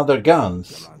no other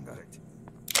guns.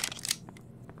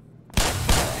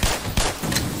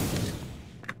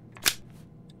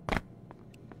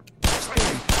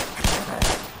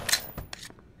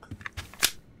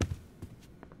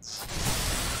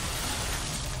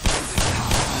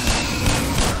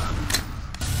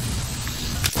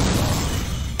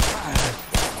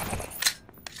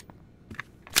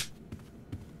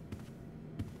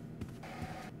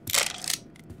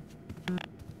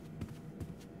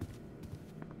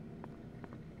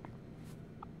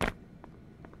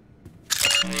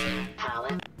 Power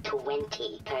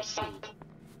 20%.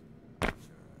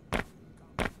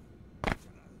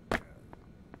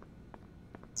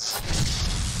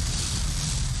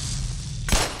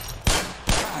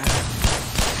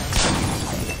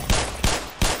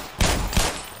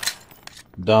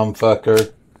 Dumb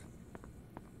fucker.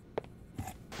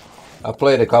 I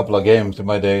played a couple of games in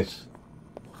my days.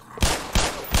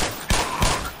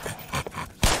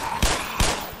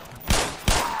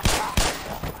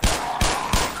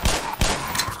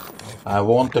 I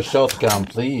want a shotgun,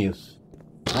 please.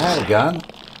 I had a gun.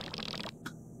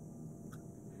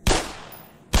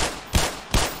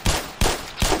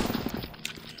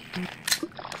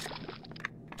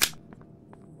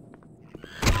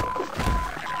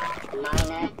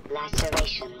 Minor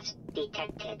lacerations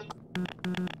detected.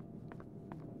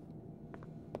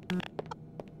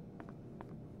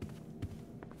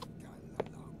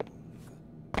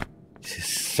 This is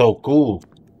so cool.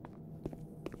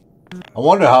 I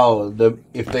wonder how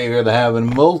if they're gonna have a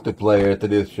multiplayer to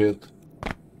this shit.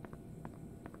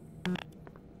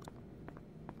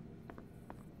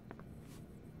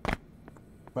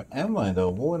 Where am I though?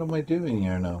 What am I doing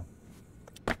here now?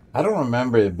 I don't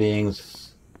remember it being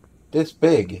this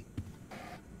big.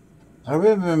 I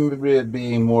remember it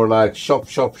being more like shop,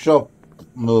 shop, shop,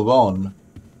 move on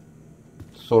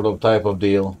sort of type of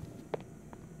deal.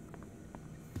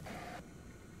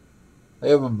 They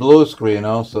have a blue screen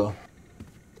also.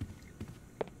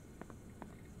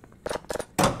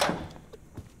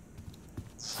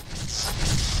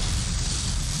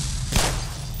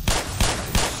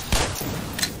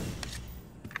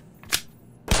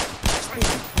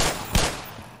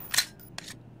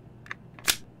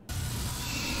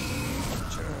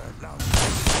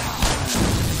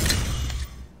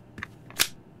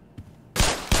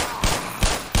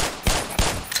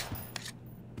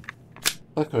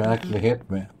 That could actually hit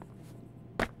me.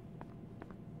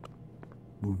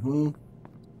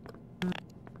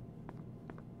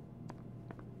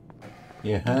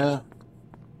 Yeah. I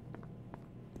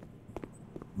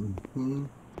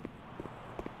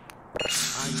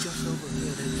just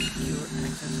overheard a secure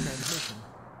access transmission.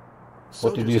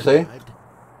 What did you Soldiers say? have arrived.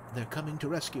 They're coming to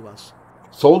rescue us.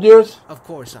 Soldiers? Of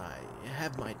course, I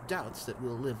have my doubts that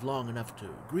we'll live long enough to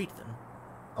greet them.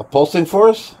 Opposing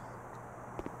force?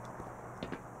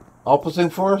 Opposing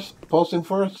force? Opposing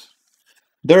force?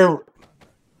 They're...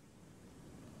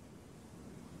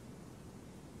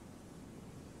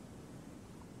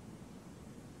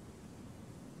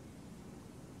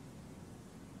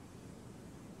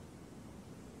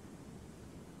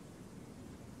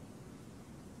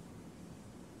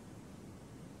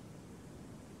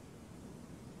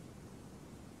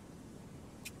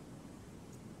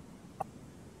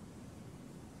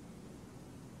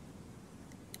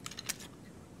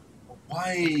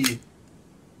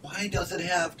 Why does it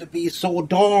have to be so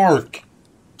dark?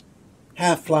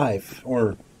 Half-Life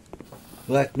or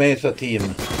Black Mesa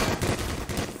team.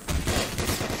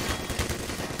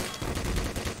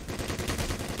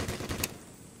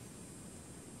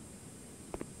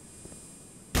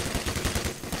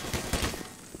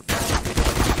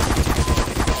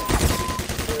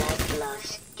 Blood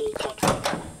loss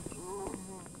detected.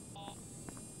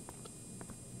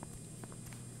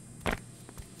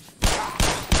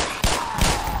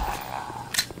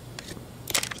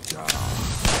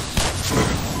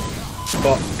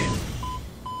 Fuck.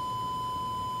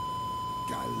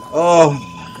 Oh.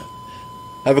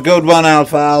 Have a good one,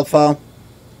 Alpha Alpha.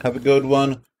 Have a good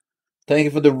one. Thank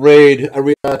you for the raid,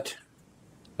 Ariat.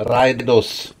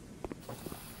 Raidos.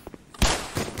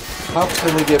 How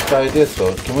can we get by this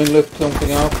though? Can we lift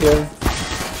something up here?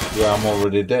 Yeah, I'm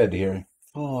already dead here.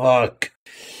 Fuck.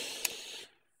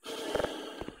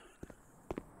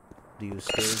 Do you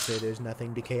still say there's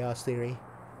nothing to chaos theory?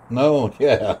 No,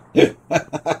 yeah.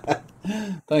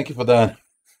 Thank you for that.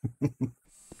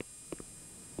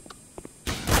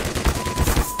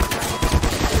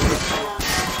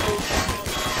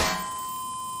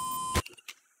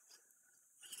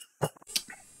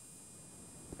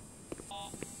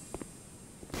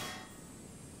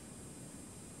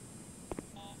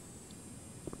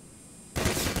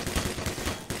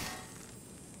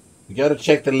 You gotta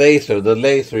check the laser. The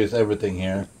laser is everything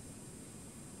here.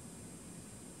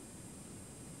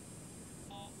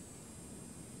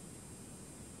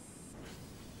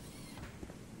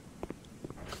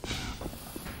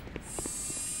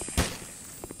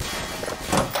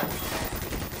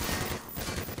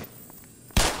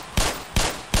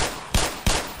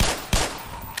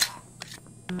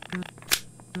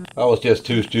 I was just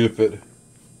too stupid.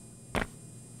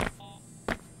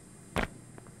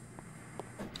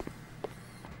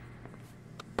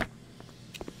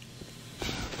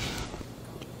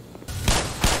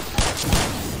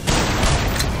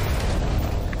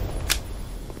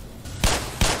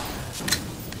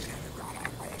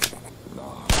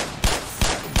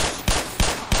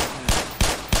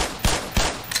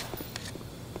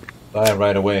 Die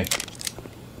right away.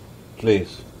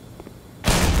 Please.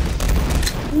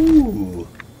 Ooh.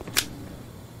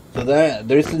 So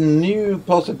there's new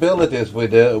possibilities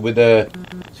with the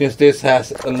since this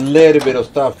has a little bit of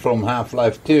stuff from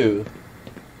Half-Life 2.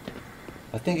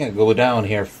 I think I go down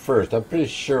here first. I'm pretty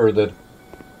sure that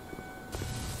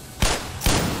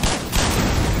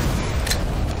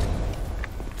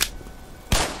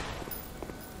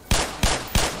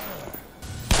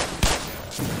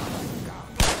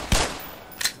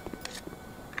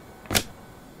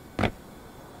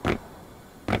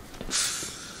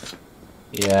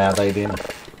yeah, they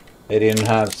didn't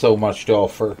have so much to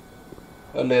offer.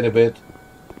 A little bit,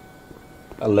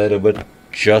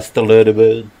 just a little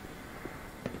bit.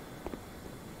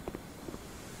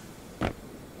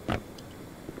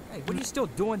 Hey, what are you still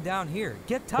doing down here?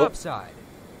 Get topside.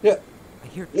 Yeah. I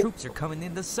hear troops are coming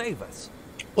in to save us.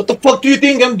 What the fuck do you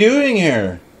think I'm doing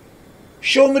here?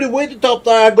 Show me the way to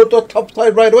topside. I go to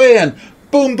topside right away and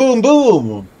boom, boom,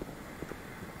 boom.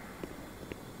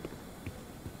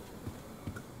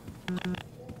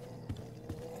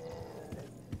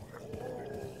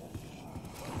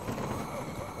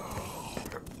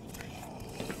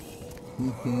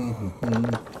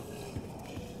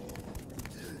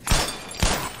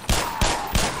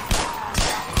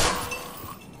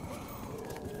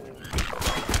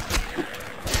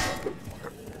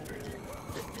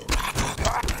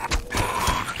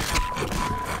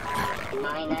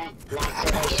 Minor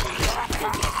lacerations.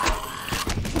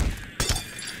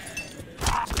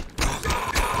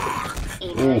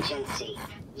 Emergency.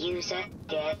 User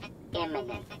death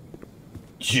imminent.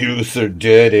 User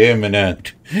dead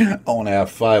imminent. I only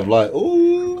have 5 lives.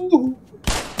 Ooh.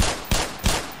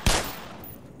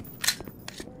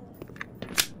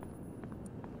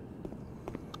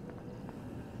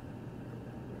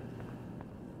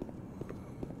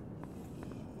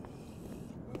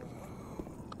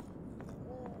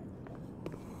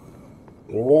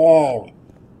 Whoa.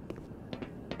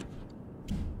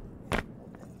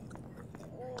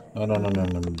 No,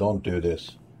 don't do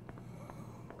this.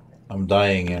 I'm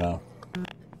dying, you know.